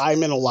point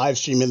I'm in a live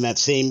stream in that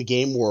same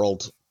game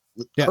world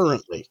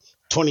currently,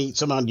 20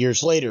 some odd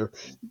years later,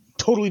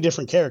 totally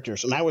different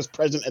characters. And I was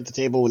present at the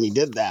table when he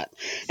did that.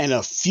 And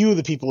a few of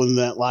the people in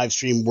that live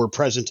stream were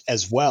present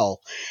as well.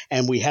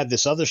 And we had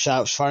this other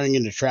shot firing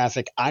into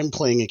traffic. I'm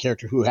playing a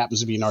character who happens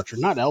to be an archer,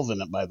 not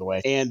Elvin, by the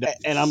way. And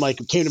I'm like,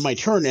 it came to my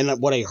turn.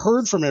 And what I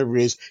heard from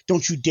everybody is,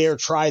 don't you dare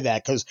try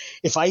that. Because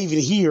if I even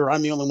hear,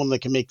 I'm the only one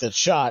that can make that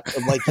shot.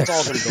 Like, it's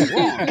all going to go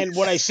wrong. And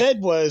what I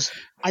said was,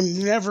 I'm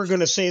never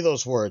going to say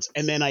those words.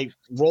 And then I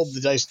rolled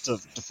the dice to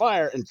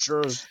fire, and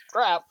sure as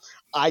crap,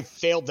 I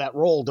failed that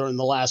roll during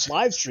the last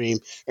live stream,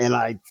 and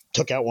I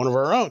took out one of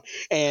our own,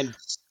 and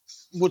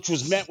which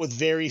was met with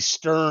very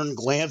stern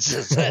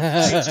glances.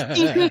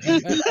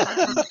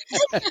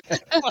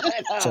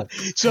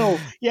 So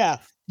yeah,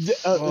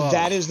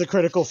 that is the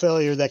critical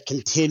failure that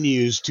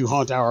continues to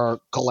haunt our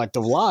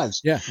collective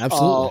lives. Yeah,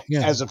 absolutely.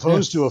 As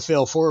opposed to a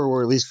fail forward,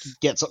 or at least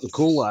get something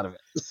cool out of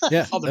it.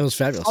 Yeah, that was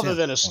fabulous. Other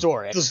than a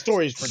story. The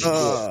story is pretty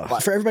cool.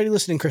 For everybody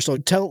listening, Crystal,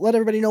 let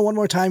everybody know one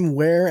more time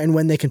where and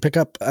when they can pick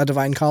up a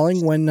Divine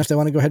Calling if they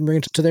want to go ahead and bring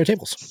it to their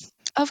tables.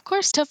 Of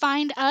course, to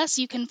find us,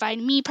 you can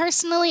find me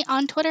personally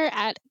on Twitter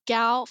at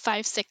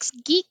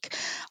Gal56Geek,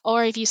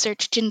 or if you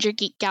search Ginger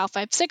Geek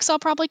Gal56, I'll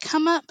probably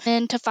come up.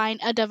 And to find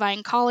a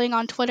Divine Calling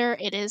on Twitter,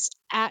 it is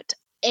at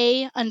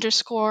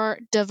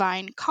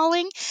 @A_Divine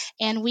Calling,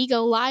 and we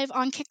go live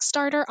on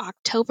Kickstarter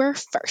October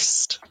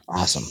 1st.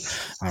 Awesome.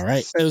 All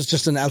right. It was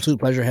just an absolute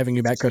pleasure having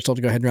you back, Crystal,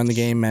 to go ahead and run the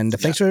game, and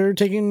thanks for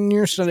taking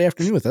your Sunday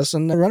afternoon with us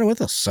and running with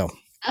us. So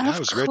it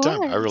was a great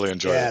time. I really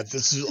enjoyed it. Yeah,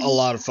 this is a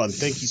lot of fun.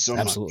 Thank you so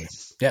much. Absolutely.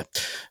 Yeah.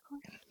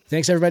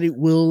 Thanks, everybody.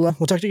 We'll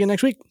talk to you again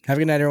next week. Have a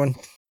good night, everyone.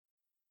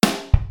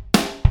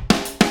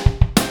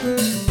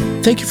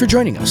 Thank you for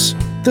joining us.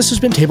 This has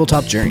been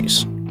Tabletop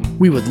Journeys.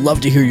 We would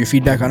love to hear your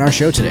feedback on our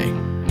show today.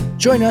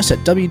 Join us at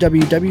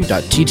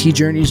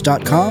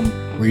www.ttjourneys.com,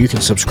 where you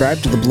can subscribe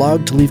to the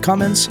blog to leave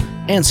comments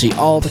and see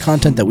all the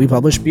content that we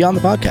publish beyond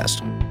the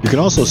podcast. You can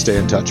also stay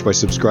in touch by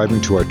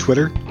subscribing to our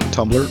Twitter,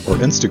 Tumblr, or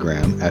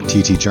Instagram at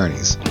TT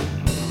Journeys,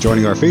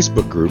 joining our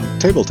Facebook group,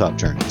 Tabletop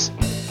Journeys,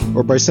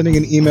 or by sending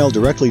an email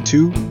directly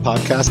to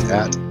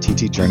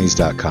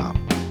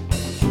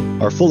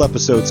podcast@ttjourneys.com. Our full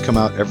episodes come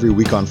out every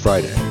week on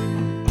Friday,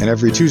 and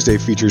every Tuesday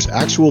features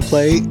actual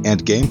play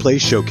and gameplay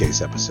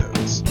showcase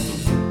episodes.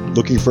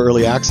 Looking for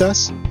early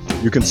access?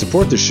 You can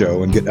support the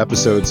show and get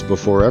episodes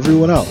before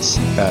everyone else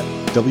at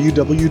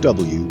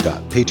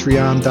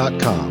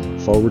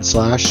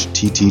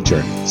www.patreon.com/TT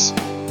Journeys.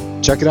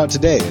 Check it out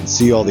today and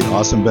see all the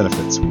awesome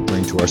benefits we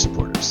bring to our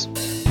supporters.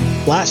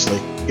 Lastly,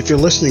 if you're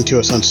listening to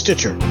us on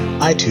Stitcher,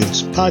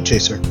 iTunes,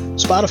 Podchaser,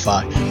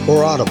 Spotify,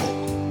 or Audible,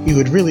 we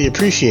would really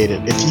appreciate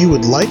it if you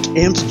would like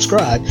and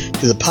subscribe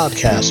to the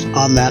podcast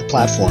on that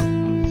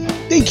platform.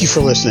 Thank you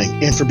for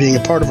listening and for being a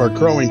part of our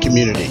growing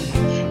community.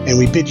 And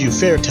we bid you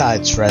fair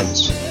tides,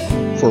 friends,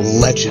 for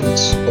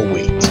legends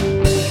await.